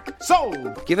 a month?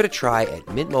 Sold! Give it a try at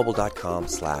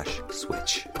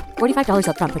mintmobile.com/switch. $45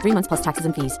 up front for 3 months plus taxes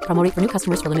and fees. Promo rate for new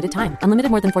customers for limited time. Unlimited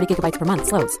more than 40 gigabytes per month.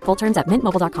 Slows full terms at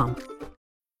mintmobile.com.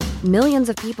 Millions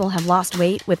of people have lost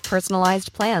weight with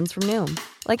personalized plans from Noom.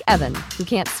 Like Evan, who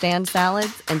can't stand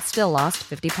salads and still lost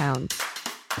 50 pounds.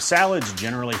 Salads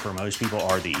generally for most people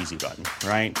are the easy button,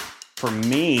 right? For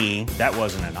me, that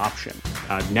wasn't an option.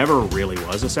 I never really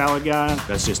was a salad guy.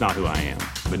 That's just not who I am.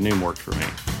 But Noom worked for me.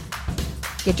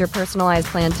 Get your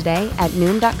personalized plan today at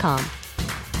Noom.com.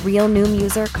 Real Noom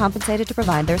user compensated to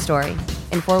provide their story.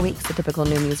 In 4 weeks, the typical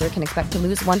Noom user can expect to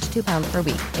lose 1 to 2 pounds per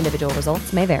week. Individual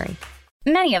results may vary.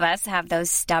 Many of us have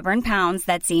those stubborn pounds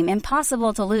that seem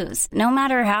impossible to lose, no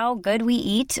matter how good we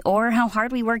eat or how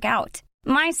hard we work out.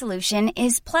 My solution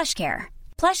is PlushCare.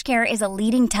 PlushCare is a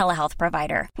leading telehealth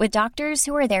provider with doctors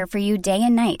who are there for you day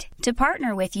and night to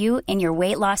partner with you in your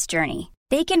weight loss journey.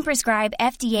 They can prescribe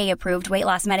FDA-approved weight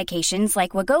loss medications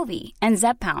like Wegovy and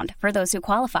Zepbound for those who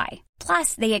qualify.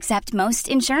 Plus, they accept most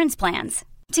insurance plans.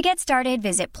 To get started,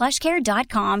 visit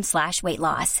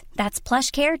plushcare.com/weightloss. That's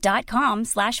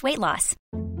plushcare.com/weightloss.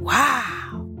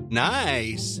 Wow.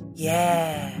 Nice.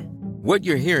 Yeah. What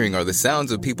you're hearing are the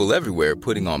sounds of people everywhere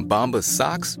putting on Bombas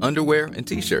socks, underwear, and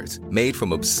T-shirts made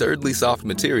from absurdly soft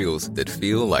materials that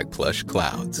feel like plush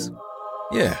clouds.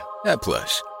 Yeah, that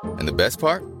plush. And the best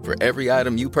part? For every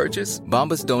item you purchase,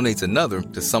 Bombas donates another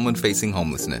to someone facing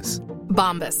homelessness.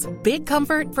 Bombas. Big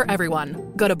comfort for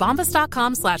everyone. Go to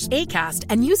bombas.com/ACAST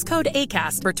and use code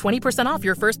ACAST for 20% off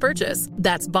your first purchase.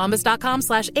 That's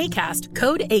bombas.com/ACAST.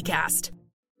 Code ACAST.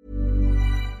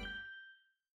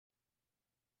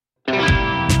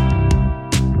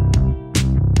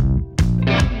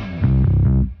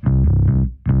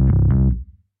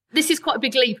 this is quite a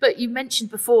big leap, but you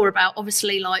mentioned before about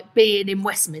obviously like being in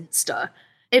Westminster.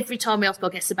 Every time we ask our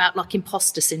guests about like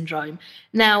imposter syndrome.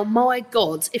 Now, my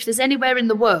God, if there's anywhere in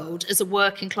the world as a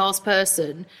working class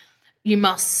person, you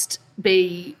must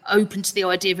be open to the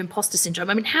idea of imposter syndrome.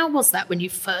 I mean, how was that when you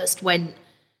first went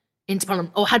into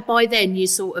Parliament? Or had by then you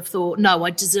sort of thought, no,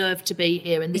 I deserve to be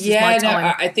here and this is my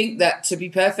time? I think that, to be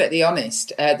perfectly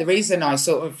honest, the reason I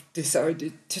sort of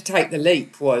decided to take the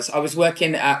leap was I was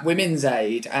working at Women's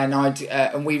Aid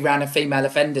and we ran a female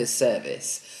offenders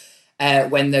service.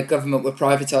 When the government were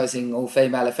privatising all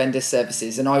female offender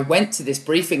services. And I went to this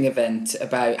briefing event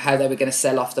about how they were going to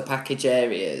sell off the package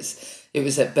areas. It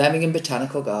was at Birmingham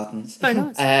Botanical Gardens. Very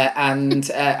nice.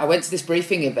 I went to this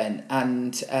briefing event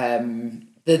and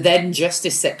the then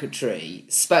Justice Secretary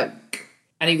spoke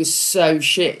and he was so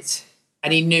shit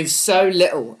and he knew so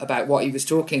little about what he was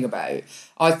talking about.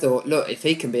 I thought, look, if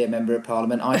he can be a Member of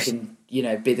Parliament, I can...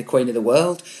 be the queen of the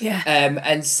world. Yeah.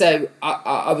 And so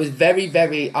I was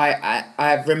I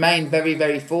have remained very,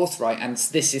 very forthright, and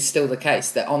this is still the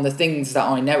case, that on the things that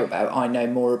I know about, I know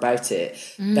more about it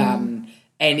than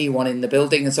anyone in the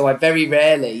building. And so I very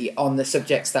rarely, on the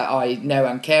subjects that I know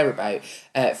and care about,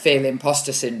 feel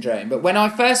imposter syndrome. But when I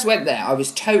first went there, I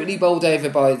was totally bowled over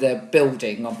by the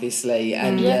building, obviously,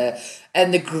 and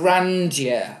the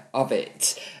grandeur of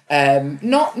it.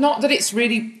 Not that it's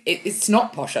really, it's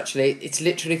not posh actually, it's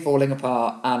literally falling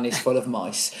apart and it's full of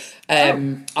mice.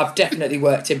 I've definitely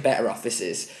worked in better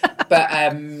offices, but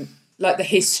like the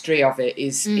history of it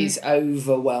is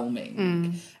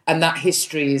overwhelming. And that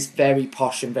history is very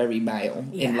posh and very male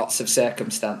in lots of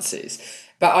circumstances.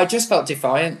 But I just felt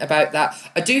defiant about that.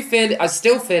 I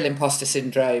still feel imposter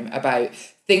syndrome about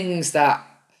things that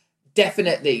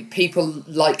definitely people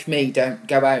like me don't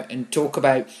go out and talk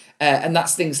about. And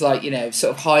that's things like,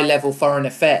 sort of high-level foreign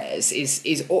affairs is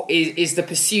the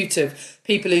pursuit of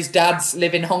people whose dads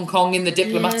live in Hong Kong in the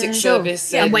diplomatic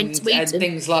service and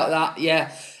things like that.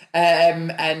 Yeah.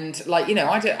 And like,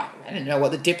 I didn't know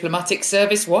what the diplomatic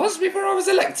service was before I was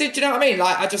elected. Do you know what I mean?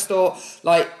 Like, I just thought,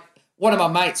 like, one of my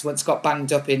mates once got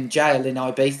banged up in jail in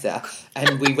Ibiza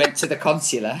and we went to the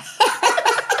consular.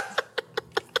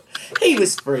 He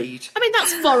was freed. I mean,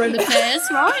 that's foreign affairs,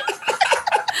 right?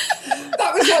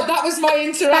 That was my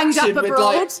interaction with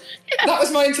that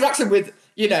was my interaction with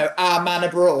our man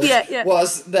abroad.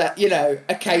 Was that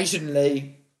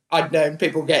occasionally I'd known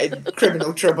people get in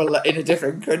criminal trouble in a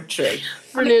different country.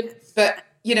 Brilliant. But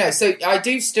so I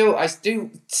do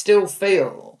still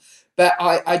feel, but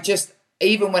I just,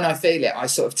 even when I feel it, I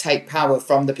sort of take power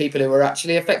from the people who are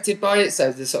actually affected by it.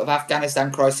 So the sort of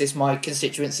Afghanistan crisis, my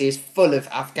constituency is full of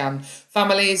Afghan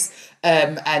families.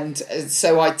 And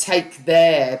so I take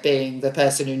their being the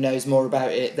person who knows more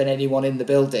about it than anyone in the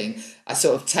building. I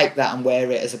sort of take that and wear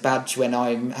it as a badge when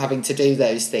I'm having to do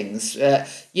those things. I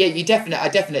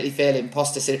definitely feel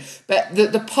imposter syndrome. But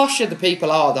the posher the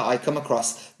people are that I come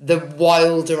across, the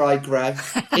wilder I grow.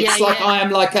 It's I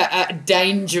am like a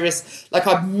dangerous, like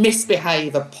I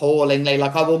misbehave appallingly.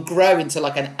 Like I will grow into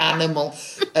like an animal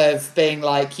of being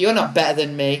like, you're not better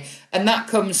than me. And that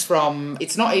comes from,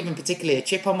 it's not even particularly a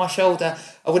chip on my shoulder.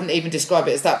 I wouldn't even describe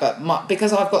it as that. But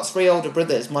because I've got 3 older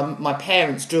brothers, my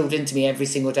parents drilled into me every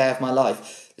single day of my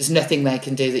life, there's nothing they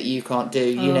can do that you can't do.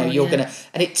 You're going to...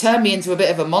 And it turned me into a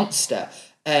bit of a monster.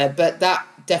 But that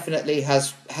definitely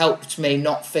has helped me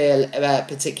not feel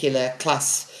particular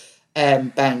class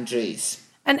boundaries.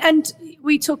 And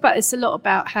we talk about this a lot,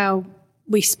 about how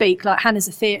we speak. Like Hannah's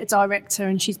a theatre director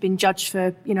and she's been judged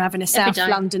for, having a South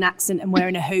London accent and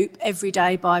wearing a hoop every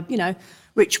day by,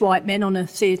 rich white men on a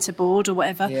theatre board or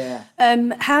whatever. Yeah.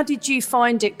 How did you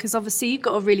find it? Because obviously you've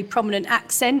got a really prominent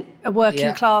accent, a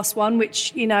working class one,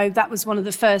 which, that was one of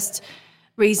the first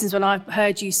reasons when I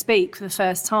heard you speak for the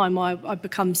first time, I've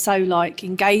become so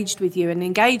engaged with you and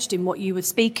engaged in what you were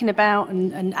speaking about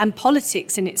and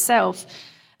politics in itself.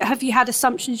 Have you had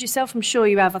assumptions yourself? I'm sure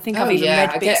you have. I think I've even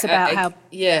read bits about how...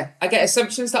 Yeah, I get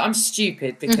assumptions that I'm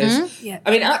stupid because...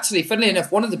 I mean, actually, funnily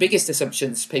enough, one of the biggest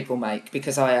assumptions people make,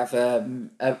 because I have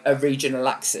a regional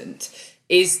accent,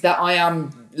 is that I am,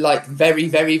 very,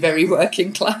 very, very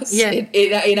working class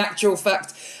in actual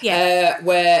fact.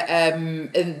 Where,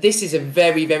 and this is a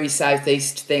very, very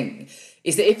southeast thing,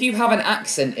 is that if you have an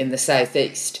accent in the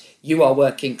southeast... you are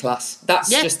working class.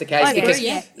 That's just the case. Because,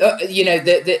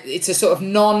 it's a sort of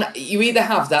you either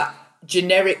have that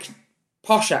generic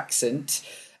posh accent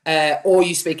or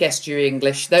you speak estuary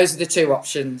English. Those are the 2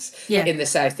 options in the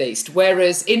southeast.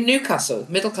 Whereas in Newcastle,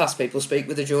 middle class people speak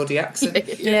with a Geordie accent.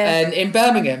 And in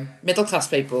Birmingham, middle class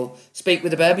people speak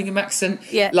with a Birmingham accent.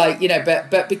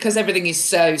 But because everything is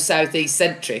so southeast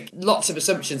centric, lots of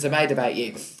assumptions are made about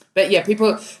you. But yeah,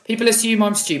 people assume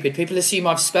I'm stupid. People assume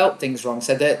I've spelt things wrong.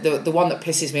 So the one that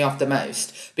pisses me off the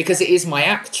most, because it is my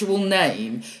actual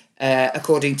name,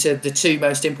 according to the two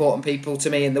most important people to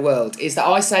me in the world, is that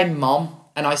I say mom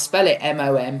and I spell it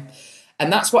M-O-M.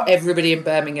 And that's what everybody in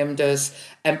Birmingham does.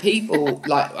 And people,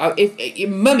 like, if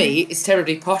mummy is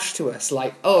terribly posh to us.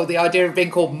 Like, oh, the idea of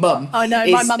being called mum. I know,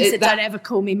 my mum said, don't ever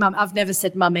call me mum. I've never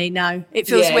said mummy, no. It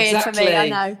feels weird for me, I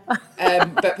know.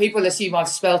 But people assume I've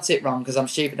spelt it wrong because I'm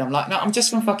stupid. I'm like, no, I'm just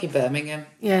from fucking Birmingham.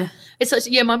 Yeah. It's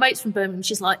like, my mate's from Birmingham.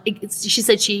 She's like, she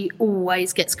said she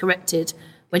always gets corrected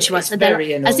when she writes.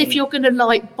 Very annoying. As if you're going to,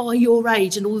 like, by your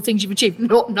age and all the things you've achieved,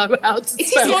 not know how to spell. It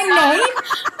is my name.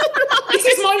 It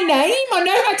is my name. I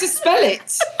know how to spell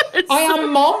it. I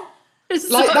am mom.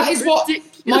 That is what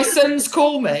my sons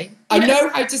call me. I know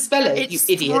how to spell it, you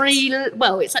idiot.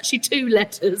 It's actually 2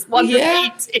 letters, one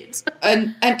repeated.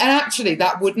 And actually,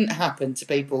 that wouldn't happen to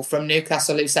people from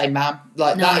Newcastle who say ma'am.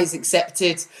 That is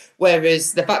accepted,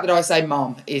 whereas the fact that I say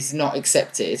mom is not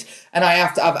accepted. And I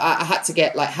had to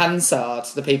get, like, Hansard,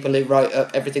 the people who write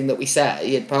up everything that we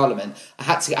say in Parliament, I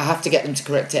have to get them to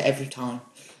correct it every time.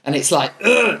 And it's like,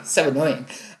 ugh, so annoying.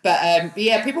 But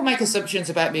yeah, people make assumptions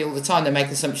about me all the time. They make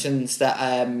assumptions that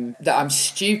I'm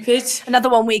stupid. Another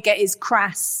one we get is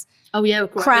crass. Oh, yeah.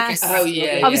 Crass. Oh,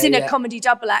 yeah. I was in a comedy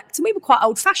double act, and we were quite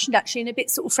old-fashioned, actually, and a bit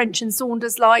sort of French and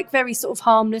Saunders-like, very sort of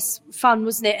harmless fun,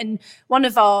 wasn't it? And one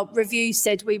of our reviews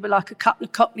said we were like a couple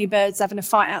of Cockney birds having a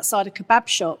fight outside a kebab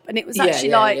shop, and it was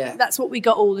actually that's what we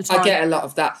got all the time. I get a lot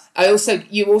of that.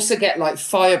 You also get, like,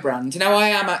 firebrand. Now, I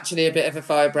am actually a bit of a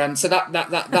firebrand, so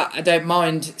that I don't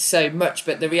mind so much,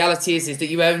 but the reality is that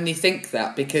you only think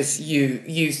that because you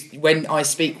when I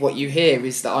speak, what you hear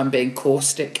is that I'm being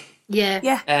caustic.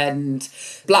 Yeah. And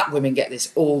black women get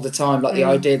this all the time, like the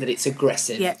idea that it's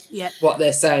aggressive. What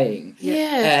they're saying.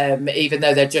 Yeah. Even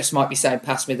though they just might be saying,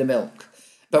 pass me the milk.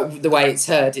 But the way it's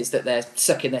heard is that they're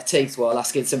sucking their teeth while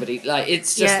asking somebody. Like,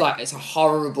 it's just like, it's a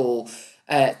horrible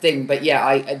thing. But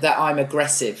yeah, that I'm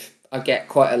aggressive, I get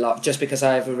quite a lot just because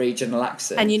I have a regional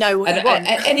accent. And you know what you want.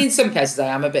 And in some cases I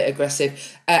am a bit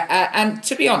aggressive. And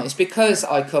to be honest, because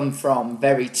I come from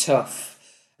very tough,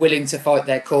 willing to fight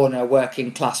their corner,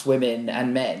 working class women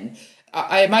and men,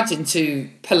 I imagine to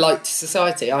polite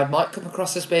society I might come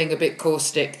across as being a bit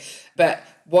caustic, but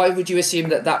why would you assume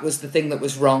that was the thing that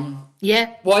was wrong?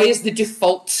 Yeah. Why is the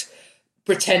default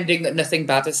pretending that nothing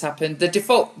bad has happened? The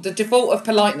default of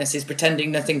politeness is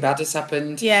pretending nothing bad has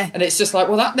happened. Yeah. And it's just like,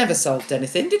 well, that never solved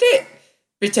anything, did it?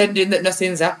 Pretending that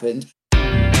nothing's happened.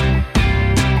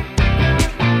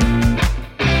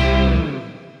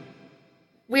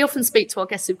 We often speak to our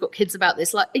guests who've got kids about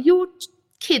this. Like, are your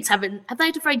kids have they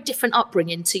had a very different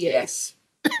upbringing to you? Yes.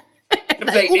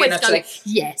 Completely and utterly.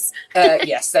 Yes.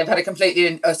 Yes, they've had a completely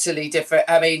and utterly different.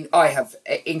 I mean, I have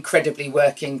incredibly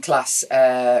working class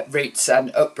roots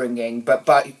and upbringing, but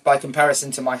by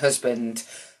comparison to my husband,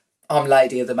 I'm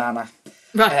lady of the manor.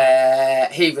 Right.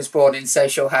 He was born in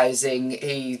social housing.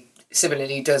 He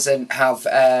similarly doesn't have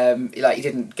he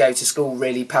didn't go to school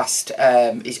really past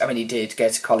he did go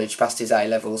to college past his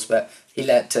A-levels, but he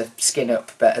learnt to skin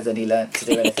up better than he learnt to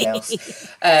do anything else.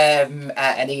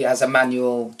 And he has a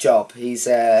manual job. He's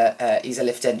a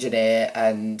lift engineer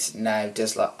and now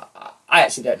does, like, I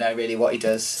actually don't know really what he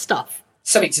does.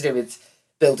 Something to do with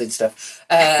building stuff.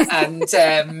 And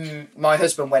my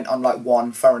husband went on like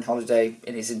one foreign holiday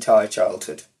in his entire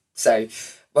childhood. So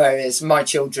whereas my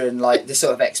children, like, the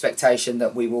sort of expectation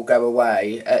that we will go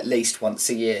away at least once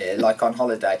a year, like on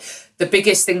holiday. The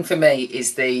biggest thing for me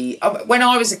is when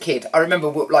I was a kid, I remember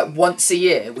like once a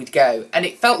year we'd go, and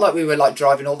it felt like we were like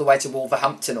driving all the way to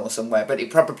Wolverhampton or somewhere, but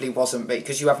it probably wasn't,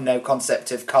 because you have no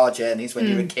concept of car journeys when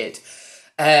you're a kid.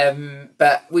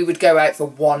 But we would go out for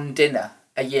one dinner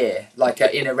a year, like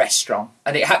in a restaurant,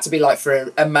 and it had to be like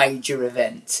for a major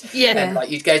event. Yeah. And like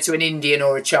you'd go to an Indian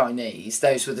or a Chinese.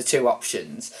 Those were the two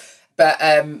options. But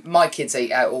my kids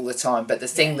eat out all the time. But the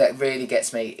thing that really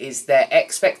gets me is their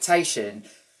expectation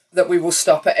that we will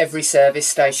stop at every service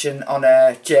station on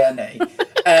a journey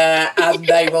and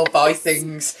they will buy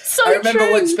things. So I remember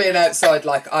true. once being outside,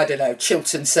 like, I don't know,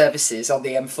 Chiltern Services on the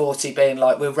M40 being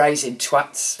like, we're raising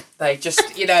twats. They just,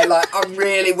 like, I'm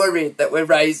really worried that we're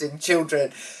raising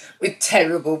children with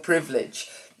terrible privilege.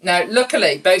 Now,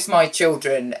 luckily, both my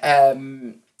children,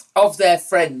 of their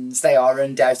friends, they are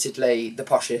undoubtedly the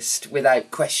poshest,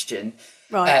 without question.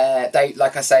 Right. They,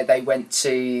 like I say, they went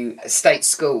to a state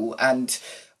school, and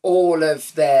all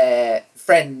of their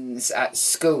friends at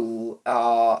school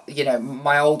are,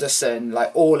 my older son, like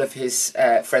all of his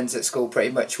friends at school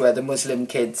pretty much were the Muslim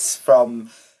kids from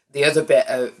the other bit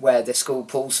of where the school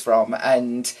pulls from,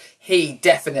 and he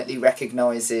definitely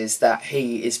recognises that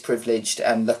he is privileged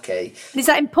and lucky. And is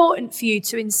that important for you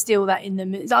to instil that in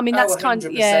them? I mean, that's kind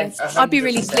of, 100%. I'd be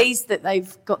really pleased that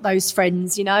they've got those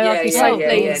friends, you know. I'd be so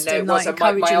pleased and like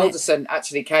encouraging my older son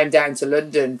actually came down to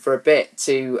London for a bit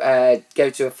to go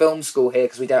to a film school here,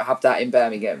 because we don't have that in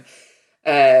Birmingham,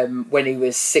 when he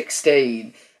was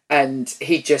 16, and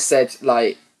he just said,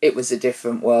 like, it was a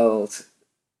different world.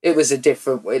 It was a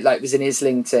different, like, it was in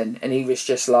Islington, and he was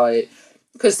just like,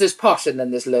 because there's posh and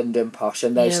then there's London posh,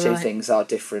 and those two things are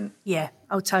different. Yeah,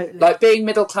 oh, totally. Like, being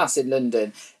middle class in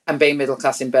London and being middle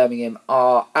class in Birmingham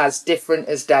are as different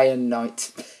as day and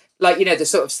night. Like, you know, the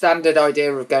sort of standard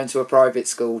idea of going to a private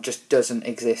school just doesn't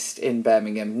exist in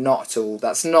Birmingham. Not at all.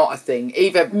 That's not a thing.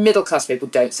 Even middle class people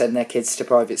don't send their kids to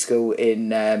private school in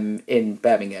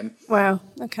Birmingham. Wow.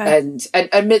 Okay.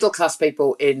 And middle class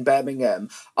people in Birmingham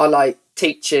are like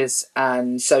teachers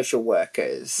and social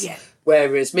workers. Yeah.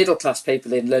 Whereas middle class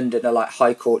people in London are like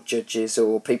high court judges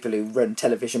or people who run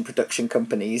television production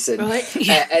companies. And,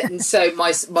 and so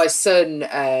my son,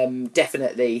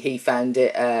 definitely, he found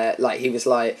it, like, he was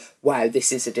like, wow,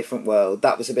 this is a different world.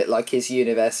 That was a bit like his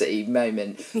university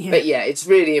moment. Yeah. But yeah, it's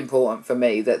really important for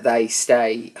me that they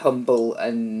stay humble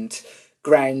and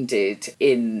grounded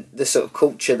in the sort of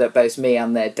culture that both me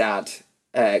and their dad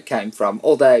came from.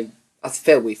 Although I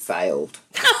feel we failed.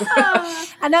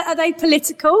 And are they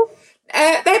political?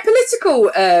 They're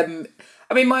political.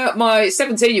 I mean, my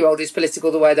 17-year-old is political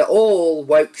the way that all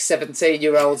woke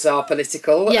 17-year-olds are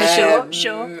political. Yeah,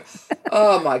 sure.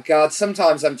 Oh my God!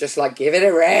 Sometimes I'm just like, give it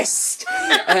a rest.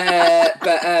 I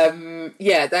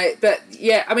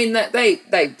mean,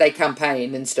 they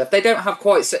campaign and stuff. They don't have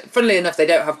quite. Funnily enough, they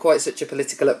don't have quite such a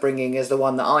political upbringing as the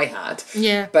one that I had.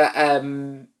 Yeah. But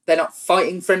they're not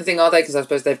fighting for anything, are they? Because I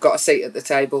suppose they've got a seat at the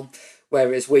table.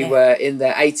 Whereas we were in the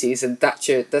 80s and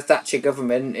the Thatcher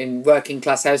government, in working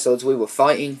class households, we were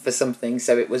fighting for something,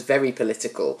 so it was very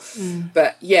political.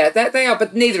 But yeah, they are,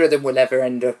 but neither of them will ever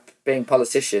end up being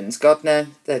politicians. God, no,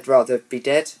 they'd rather be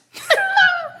dead.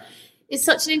 It's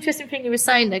such an interesting thing you were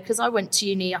saying there, because I went to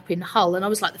uni up in Hull, and I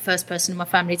was like the first person in my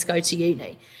family to go to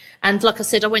uni. And like I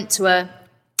said, I went to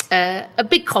a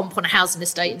big comp on a housing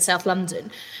estate in South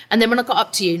London. And then when I got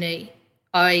up to uni,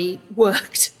 I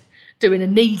worked doing a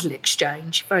needle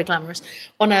exchange, very glamorous,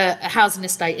 on a housing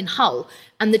estate in Hull.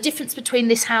 And the difference between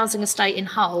this housing estate in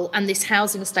Hull and this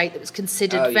housing estate that was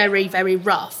considered very, very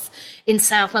rough in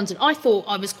South London, I thought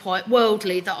I was quite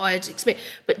worldly that I had experienced.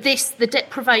 But the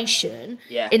deprivation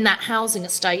in that housing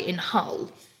estate in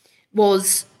Hull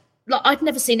was, like, I'd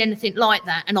never seen anything like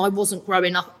that, and I wasn't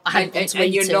growing up. I hadn't gone to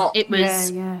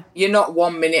Eton. You're not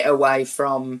 1 minute away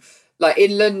from, like,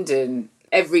 in London,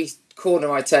 every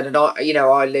corner I turn, and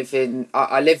I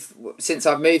live since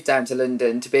I've moved down to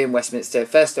London to be in Westminster.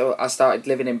 First I started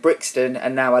living in Brixton,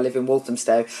 and now I live in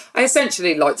Walthamstow. I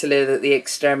essentially like to live at the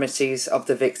extremities of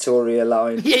the Victoria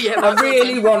line. I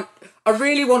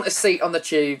really want a seat on the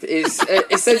tube is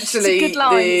essentially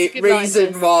the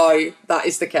reason why that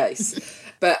is the case.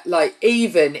 But, like,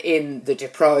 even in the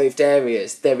deprived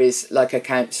areas, there is, like, a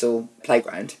council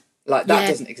playground. Like, that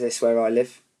doesn't exist where I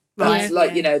live. That's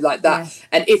you know, like that. Yeah.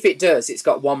 And if it does, it's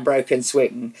got one broken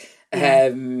swing,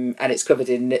 and it's covered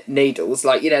in needles.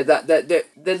 Like, you know, that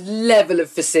the level of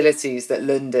facilities that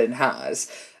London has,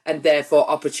 and therefore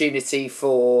opportunity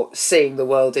for seeing the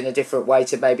world in a different way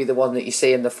to maybe the one that you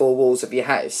see in the four walls of your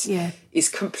house, is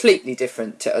completely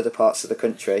different to other parts of the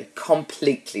country.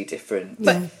 Completely different.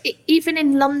 But even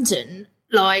in London,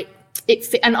 like,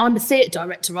 and I'm a theatre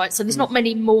director, right? So there's not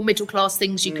many more middle class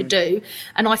things you could do,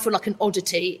 and I feel like an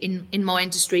oddity in my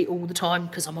industry all the time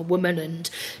because I'm a woman, and,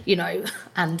 you know,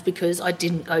 and because I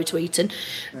didn't go to Eton,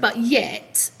 but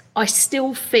yet I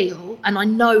still feel, and I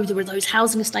know there are those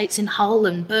housing estates in Hull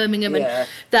and Birmingham, and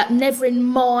that never in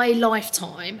my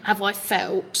lifetime have I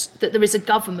felt that there is a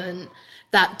government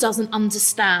that doesn't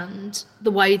understand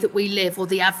the way that we live, or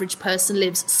the average person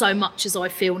lives, so much as I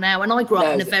feel now. And I grew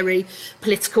up in a very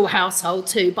political household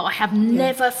too, but I have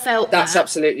never felt That's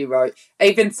absolutely right.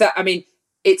 Even I mean,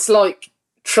 it's like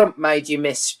Trump made you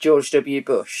miss George W.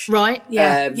 Bush. Right,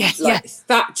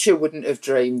 Thatcher wouldn't have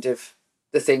dreamed of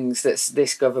the things that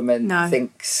this government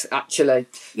thinks, actually.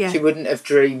 She wouldn't have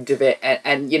dreamed of it.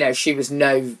 And, you know, she was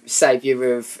no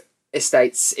saviour of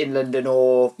estates in London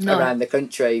or around the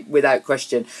country, without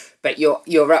question. But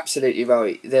you're absolutely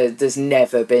right. There's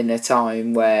never been a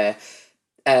time where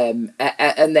and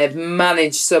they've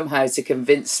managed somehow to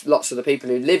convince lots of the people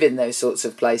who live in those sorts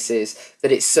of places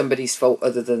that it's somebody's fault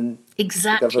other than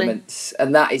the government's,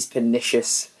 and that is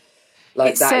pernicious.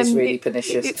 Like, that is really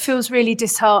pernicious. It feels really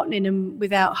disheartening and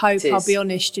without hope, I'll be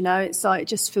honest, you know. It's like, it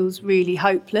just feels really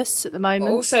hopeless at the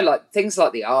moment. But also, like, things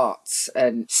like the arts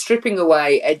and stripping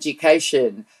away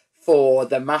education for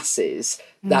the masses,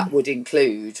 that would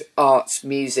include arts,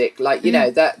 music, like, you know,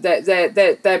 that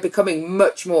they're becoming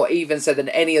much more, even so than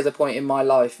any other point in my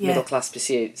life, middle class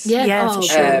pursuits.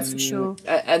 For sure.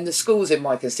 And the schools in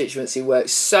my constituency work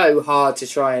so hard to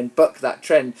try and buck that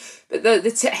trend, but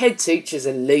the head teachers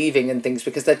are leaving and things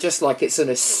because they're just like, it's an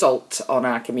assault on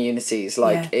our communities.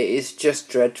 Like, it is just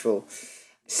dreadful.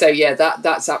 So yeah,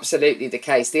 that's absolutely the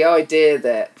case. The idea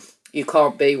that you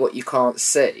can't be what you can't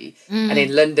see. And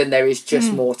in London, there is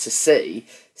just more to see.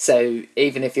 So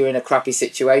even if you're in a crappy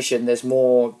situation, there's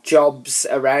more jobs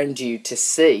around you to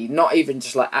see. Not even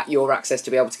just like at your access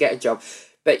to be able to get a job,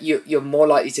 but you're more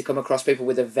likely to come across people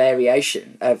with a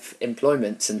variation of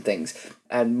employments and things,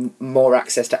 and more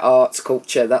access to arts,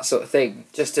 culture, that sort of thing.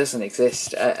 Just doesn't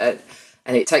exist. And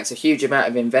it takes a huge amount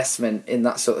of investment in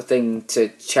that sort of thing to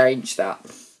change that.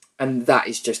 And that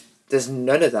is just, there's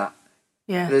none of that.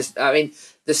 Yeah.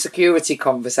 The security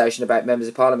conversation about members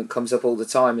of parliament comes up all the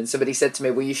time, and somebody said to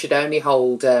me, well, you should only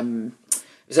hold, it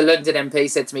was a London MP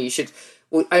said to me, you should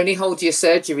only hold your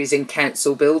surgeries in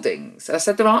council buildings. I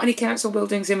said, there aren't any council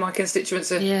buildings in my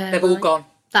constituency. They've all gone.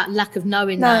 That lack of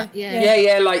knowing that.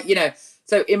 Yeah, like, you know,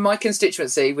 so in my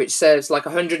constituency, which serves like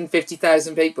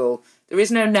 150,000 people, there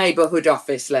is no neighbourhood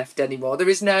office left anymore. There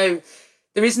is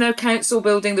no council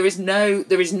building. There is nothing.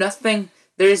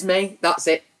 There is me. That's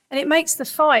it. And it makes the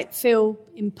fight feel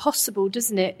impossible,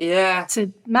 doesn't it? Yeah.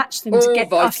 To match them, to get.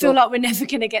 Vital. I feel like we're never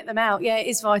going to get them out. Yeah, it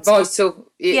is vital.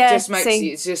 Vital.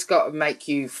 It's just got to make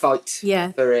you fight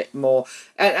for it more.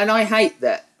 And I hate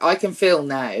that. I can feel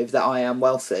now that I am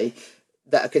wealthy,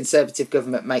 that a Conservative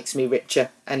government makes me richer.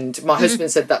 And my husband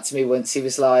said that to me once. He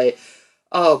was like,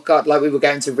 oh God, like we were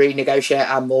going to renegotiate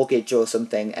our mortgage or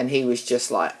something. And he was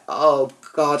just like, oh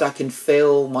God, I can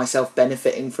feel myself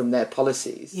benefiting from their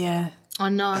policies. Yeah. I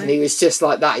know. And he was just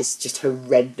like, that is just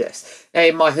horrendous. Now,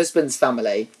 in my husband's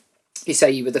family, you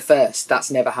say you were the first. That's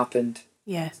never happened.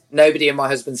 Yeah. Nobody in my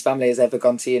husband's family has ever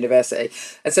gone to university.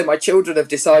 And so my children have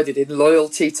decided in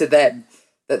loyalty to them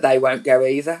that they won't go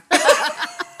either.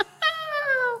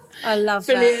 I love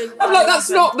Brilliant. that. I'm like, that's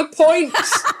not the point.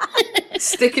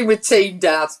 Sticking with Team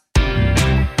Dad.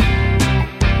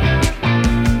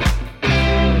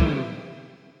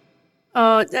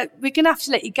 Oh, we're going to have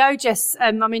to let you go, Jess.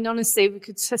 I mean, honestly, we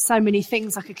could say so many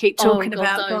things I could keep talking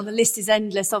about. God, the list is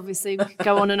endless, obviously. We could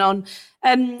go on and on.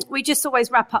 We just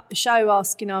always wrap up the show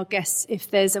asking our guests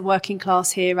if there's a working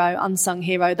class hero, unsung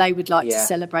hero they would like to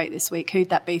celebrate this week. Who'd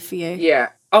that be for you?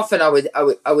 Yeah, often I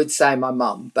would say my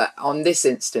mum, but on this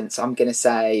instance, I'm going to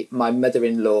say my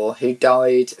mother-in-law, who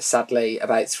died, sadly,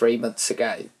 about 3 months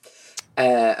ago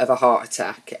of a heart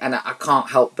attack. And I can't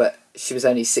help but, she was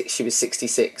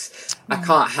 66. I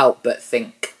can't help but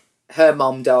think her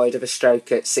mum died of a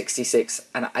stroke at 66,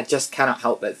 and I just cannot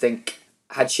help but think,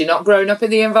 had she not grown up in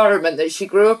the environment that she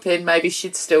grew up in, maybe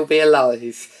she'd still be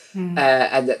alive. And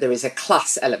that there is a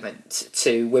class element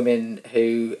to women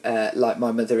who, like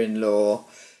my mother-in-law,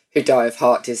 who die of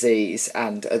heart disease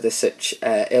and other such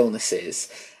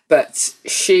illnesses. But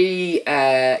she's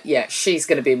going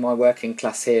to be my working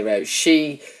class hero.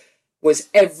 She was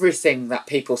everything that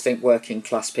people think working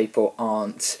class people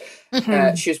aren't.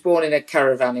 She was born in a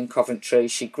caravan in Coventry.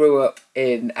 She grew up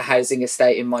in a housing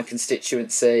estate in my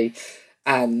constituency,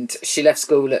 and she left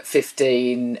school at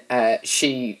 15.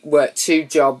 She worked 2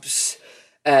 jobs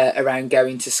around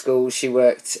going to school. She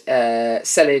worked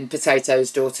selling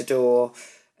potatoes door to door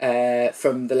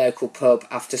from the local pub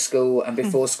after school, and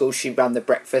before school she ran the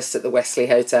breakfast at the Wesley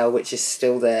Hotel, which is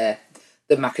still there.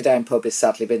 The Macadam pub has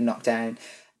sadly been knocked down.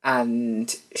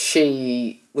 And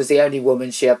she was the only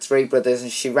woman. She had 3 brothers,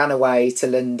 and she ran away to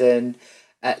London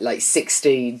at like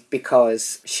 16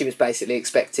 because she was basically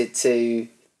expected to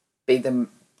be the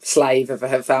slave of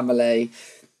her family.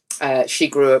 She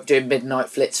grew up doing midnight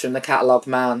flits from the Catalogue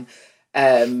Man.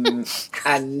 But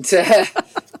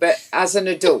as an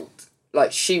adult,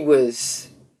 like she was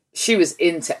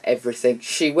into everything.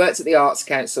 She worked at the Arts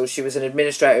Council. She was an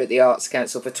administrator at the Arts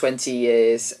Council for 20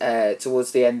 years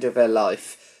towards the end of her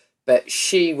life. But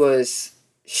she was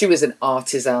an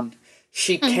artisan.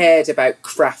 She cared about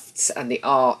crafts and the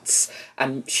arts,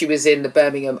 and she was in the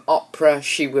Birmingham Opera.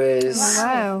 She was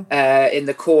in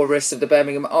the chorus of the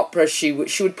Birmingham Opera. She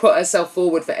would put herself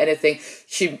forward for anything.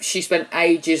 She spent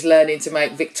ages learning to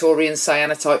make Victorian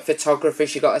cyanotype photography.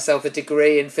 She got herself a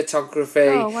degree in photography.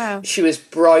 Oh, wow. She was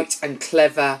bright and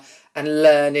clever and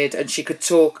learned, and she could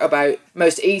talk about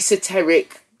most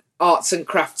esoteric arts and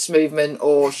crafts movement,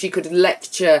 or she could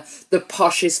lecture the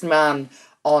poshest man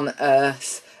on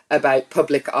earth about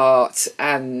public art,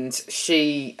 and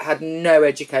she had no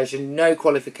education, no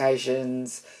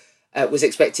qualifications, was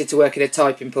expected to work in a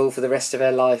typing pool for the rest of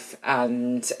her life,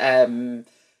 and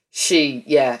she,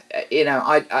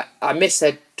 I miss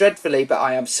her dreadfully, but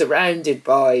I am surrounded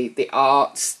by the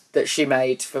art that she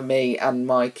made for me and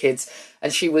my kids.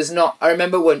 And she was not, I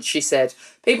remember once she said,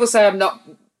 people say I'm not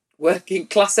working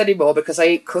class anymore because I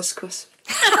eat couscous.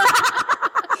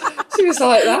 She was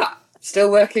like that,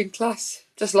 still working class,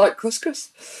 just like couscous.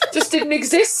 Just didn't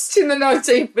exist in the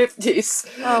 1950s.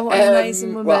 Oh, what an amazing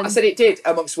woman. Well, I said it did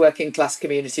amongst working class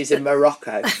communities in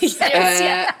Morocco.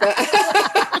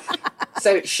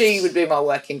 So she would be my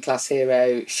working class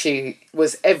hero. She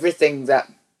was everything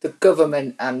that the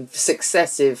government and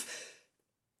successive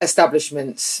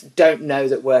establishments don't know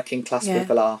that working class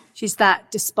people are. She's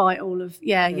that, despite all of...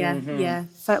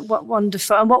 What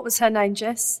wonderful. And what was her name,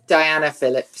 Jess? Diana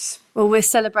Phillips. Well, we're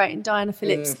celebrating Diana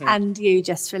Phillips and you,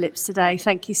 Jess Phillips, today.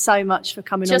 Thank you so much for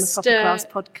coming on the Proper Class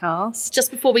podcast.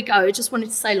 Just before we go, just wanted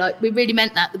to say, we really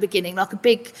meant that at the beginning.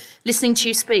 Listening to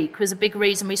you speak was a big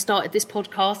reason we started this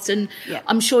podcast. And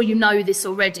I'm sure you know this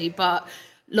already, but...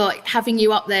 having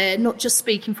you up there, not just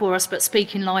speaking for us, but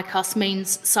speaking like us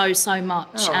means so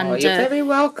much. Oh, and you're very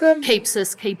welcome. Keeps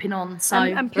us keeping on. So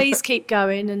and please keep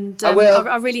going. And I will.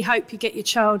 I really hope you get your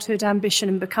childhood ambition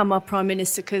and become our Prime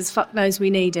Minister, because fuck knows we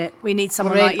need it. We need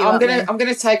someone like you. I'm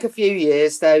gonna take a few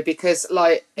years though, because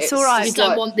it's all right. You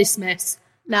don't want this mess.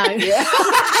 No. Yeah.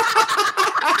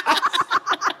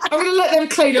 I'm going to let them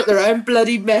clean up their own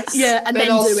bloody mess. Yeah, and then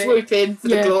I'll do swoop in for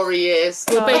the glory years.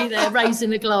 We'll be there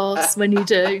raising a glass when you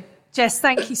do. Jess,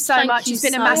 thank you so much. It's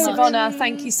been a massive honour.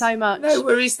 Thank you so much. No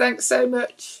worries. Thanks so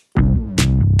much.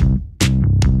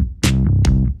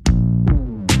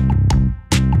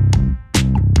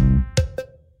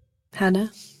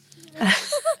 Hannah,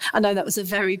 I know that was a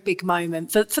very big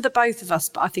moment for the both of us,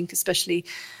 but I think especially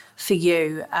for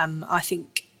you.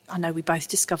 I know we both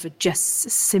discovered Jess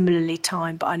similarly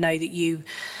time, but I know that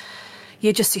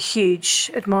you're just a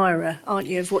huge admirer, aren't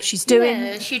you, of what she's doing?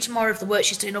 Yeah, a huge admirer of the work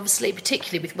she's doing, obviously,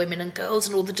 particularly with women and girls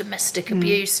and all the domestic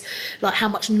abuse, how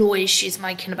much noise she's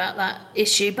making about that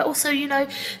issue. But also,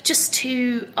 I've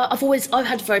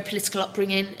had a very political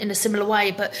upbringing in a similar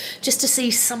way, but just to see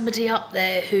somebody up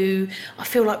there who I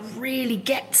feel like really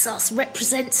gets us,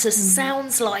 represents us,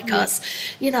 sounds like us,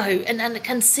 and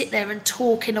can sit there and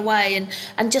talk in a way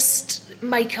and just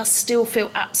make us still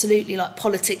feel absolutely like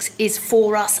politics is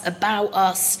for us, about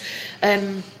us.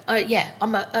 I'm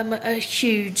a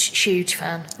huge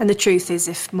fan. And the truth is,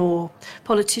 if more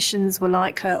politicians were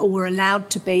like her, or were allowed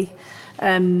to be,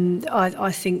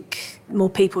 I think more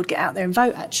people would get out there and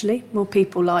vote, actually. More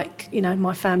people like,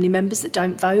 my family members that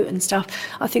don't vote and stuff.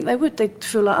 I think they would. They'd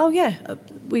feel like,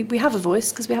 we have a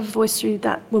voice, because we have a voice through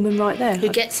that woman right there. Who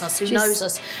gets us, who knows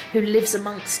us, who lives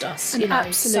amongst us. An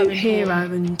absolute hero,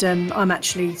 and I'm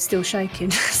actually still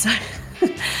shaking. So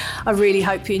I really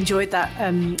hope you enjoyed that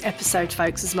episode,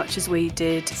 folks, as much as we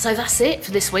did. So that's it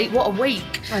for this week. What a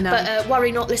week. I know. But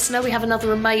worry not, listener, we have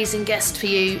another amazing guest for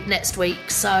you next week.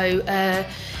 So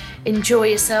enjoy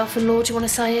yourself. And Laura, do you want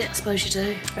to say it? I suppose you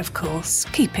do. Of course.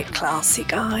 Keep it classy,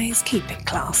 guys. Keep it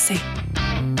classy.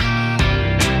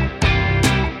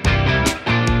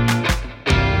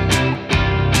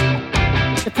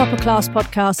 The Proper Class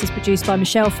podcast is produced by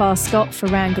Michelle Farr-Scott for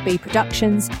Rangaby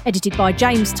Productions, edited by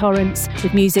James Torrance,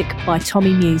 with music by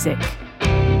Tommy Music.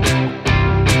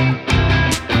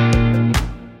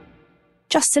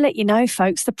 Just to let you know,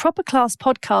 folks, the Proper Class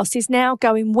podcast is now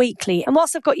going weekly. And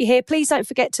whilst I've got you here, please don't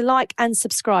forget to like and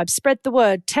subscribe. Spread the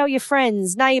word. Tell your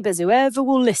friends, neighbours, whoever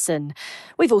will listen.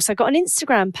 We've also got an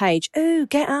Instagram page. Ooh,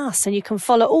 get us. And you can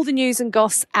follow all the news and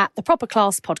goss at the Proper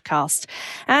Class podcast.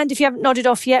 And if you haven't nodded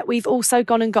off yet, we've also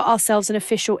gone and got ourselves an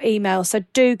official email. So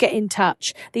do get in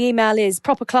touch. The email is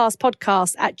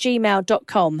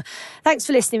properclasspodcast@gmail.com. Thanks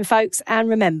for listening, folks. And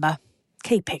remember,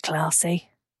 keep it classy.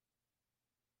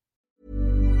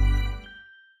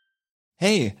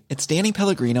 Hey, it's Danny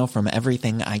Pellegrino from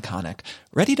Everything Iconic.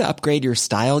 Ready to upgrade your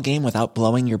style game without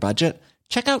blowing your budget?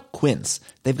 Check out Quince.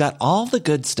 They've got all the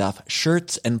good stuff,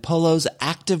 shirts and polos,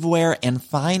 activewear, and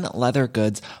fine leather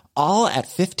goods, all at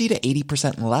 50 to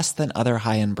 80% less than other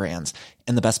high-end brands.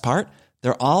 And the best part?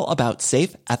 They're all about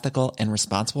safe, ethical, and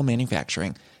responsible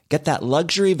manufacturing. Get that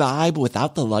luxury vibe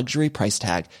without the luxury price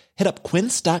tag. Hit up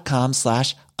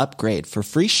quince.com/upgrade for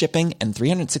free shipping and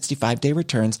 365-day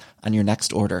returns on your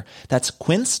next order. That's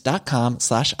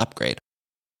quince.com/upgrade.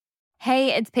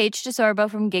 Hey, it's Paige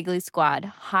DeSorbo from Giggly Squad.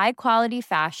 High quality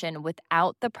fashion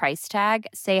without the price tag.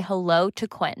 Say hello to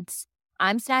Quince.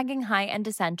 I'm snagging high-end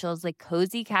essentials like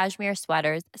cozy cashmere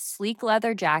sweaters, sleek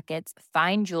leather jackets,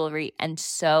 fine jewelry, and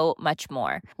so much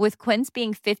more. With Quince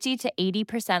being 50 to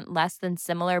 80% less than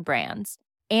similar brands.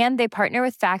 And they partner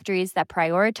with factories that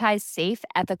prioritize safe,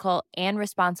 ethical, and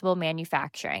responsible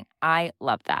manufacturing. I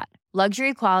love that.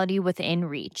 Luxury quality within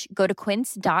reach. Go to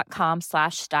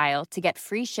quince.com/style to get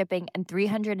free shipping and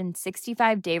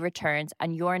 365-day returns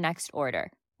on your next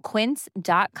order.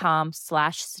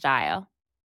 Quince.com/style.